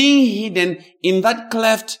and being hidden in that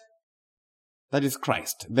cleft that is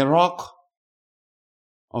Christ, the rock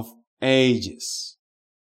of ages.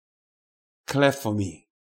 Cleft for me.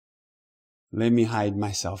 Let me hide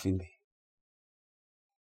myself in thee.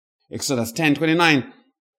 Exodus 10:29.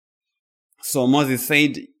 So Moses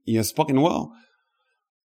said, you have spoken well.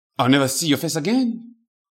 I'll never see your face again.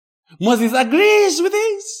 Moses agrees with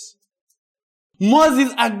this.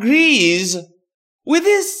 Moses agrees with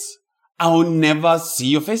this. I'll never see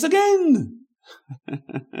your face again.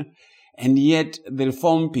 And yet the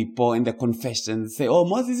Reformed people in the confession say, oh,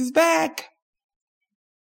 Moses is back.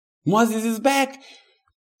 Moses is back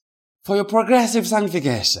for your progressive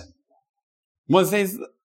sanctification. Moses says,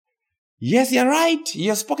 yes, you're right. You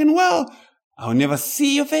have spoken well. I'll never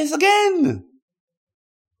see your face again.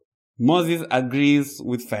 Moses agrees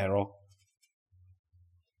with Pharaoh.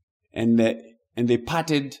 And they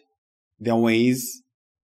parted their ways.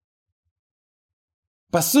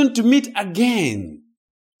 But soon to meet again.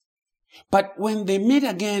 But when they meet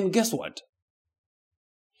again, guess what?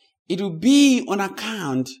 It will be on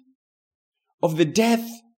account of the death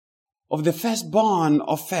of the firstborn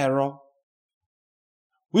of Pharaoh,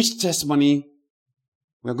 which testimony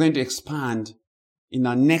we're going to expand in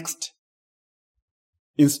our next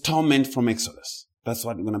installment from Exodus. That's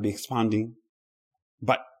what we're going to be expounding.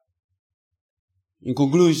 But in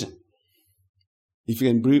conclusion, if you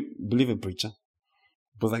can believe a preacher,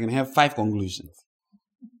 because I can have 5 conclusions.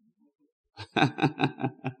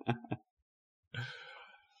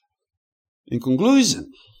 In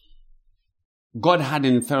conclusion, God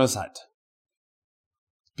hardened Pharaoh's heart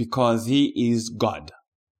because he is God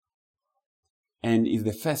and is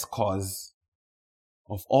the first cause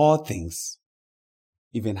of all things,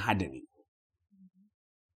 even hardening.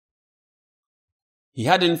 He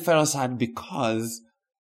hardened Pharaoh's heart because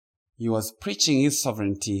he was preaching his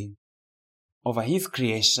sovereignty over his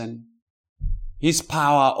creation, his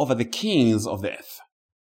power over the kings of the earth.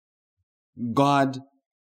 God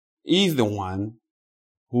is the one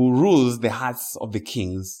who rules the hearts of the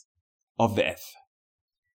kings of the earth.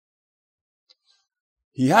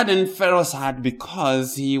 He hardened Pharaoh's heart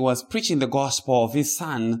because he was preaching the gospel of his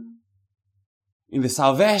son in the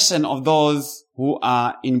salvation of those who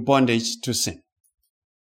are in bondage to sin.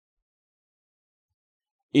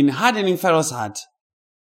 In hardening Pharaoh's heart,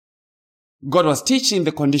 God was teaching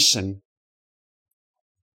the condition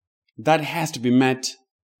that has to be met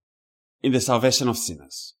in the salvation of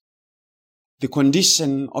sinners. The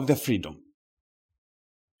condition of the freedom.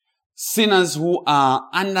 Sinners who are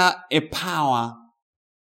under a power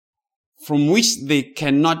from which they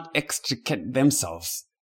cannot extricate themselves.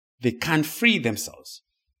 They can't free themselves.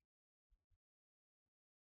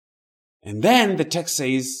 And then the text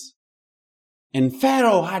says, and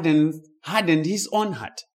Pharaoh hardened his own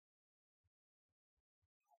heart.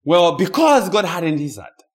 Well, because God hardened his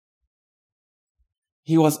heart,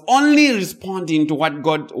 he was only responding to what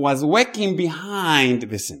God was working behind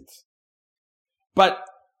the scenes. But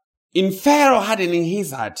In Pharaoh hardening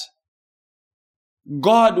his heart,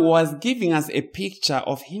 God was giving us a picture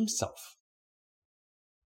of himself.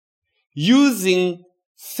 Using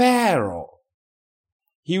Pharaoh,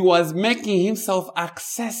 he was making himself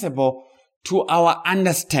accessible to our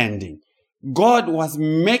understanding. God was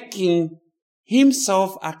making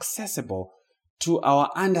himself accessible to our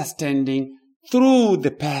understanding through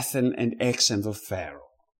the person and actions of Pharaoh.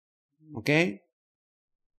 Okay?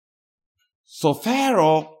 So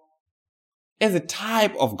Pharaoh, as a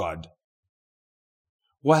type of God,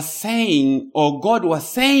 was saying, or God was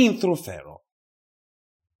saying through Pharaoh,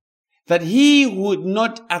 that he would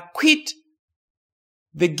not acquit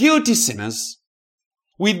the guilty sinners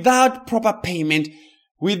without proper payment,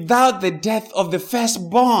 without the death of the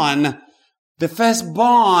firstborn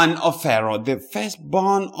of Pharaoh. The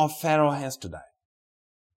firstborn of Pharaoh has to die.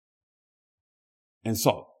 And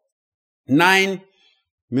so, 9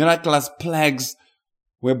 miraculous plagues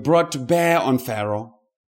were brought to bear on Pharaoh,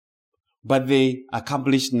 but they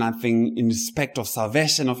accomplished nothing in respect of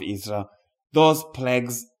salvation of Israel. Those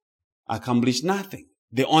plagues accomplished nothing.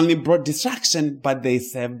 They only brought destruction, but they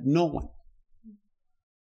saved no one.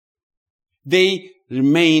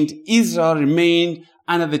 Israel remained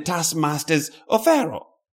under the taskmasters of Pharaoh.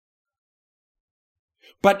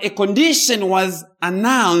 But a condition was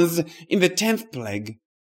announced in the 10th plague,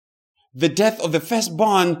 the death of the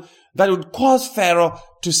firstborn, that would cause Pharaoh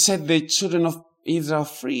to set the children of Israel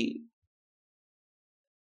free.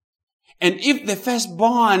 And if the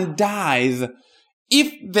firstborn dies,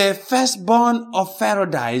 if the firstborn of Pharaoh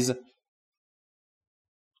dies,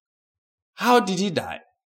 how did he die?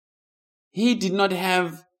 He did not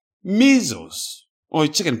have measles or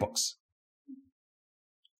chickenpox.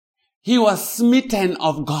 He was smitten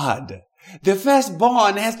of God. The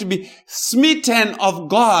firstborn has to be smitten of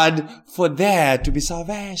God for there to be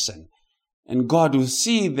salvation. And God will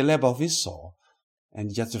see the labor of his soul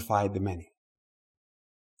and justify the many.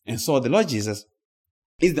 And so the Lord Jesus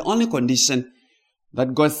is the only condition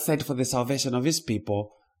that God set for the salvation of his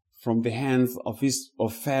people from the hands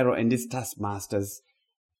of Pharaoh and his taskmasters.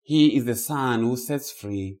 He is the Son who sets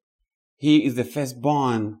free. He is the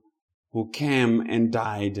firstborn who came and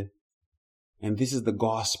died. And this is the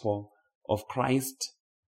gospel of Christ,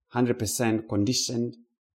 100% conditioned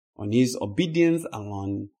on his obedience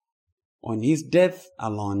alone, on his death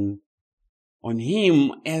alone, on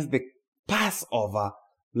him as the Passover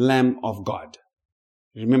Lamb of God.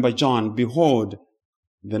 Remember John, behold,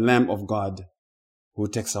 the Lamb of God who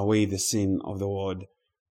takes away the sin of the world.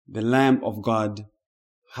 The Lamb of God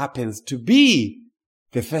happens to be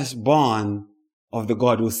the firstborn of the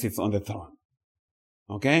God who sits on the throne.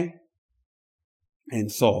 Okay?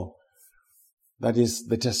 And so, that is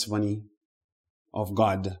the testimony of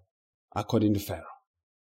God according to Pharaoh.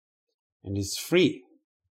 And it's free.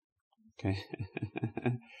 Okay?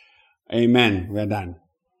 Amen. We're done.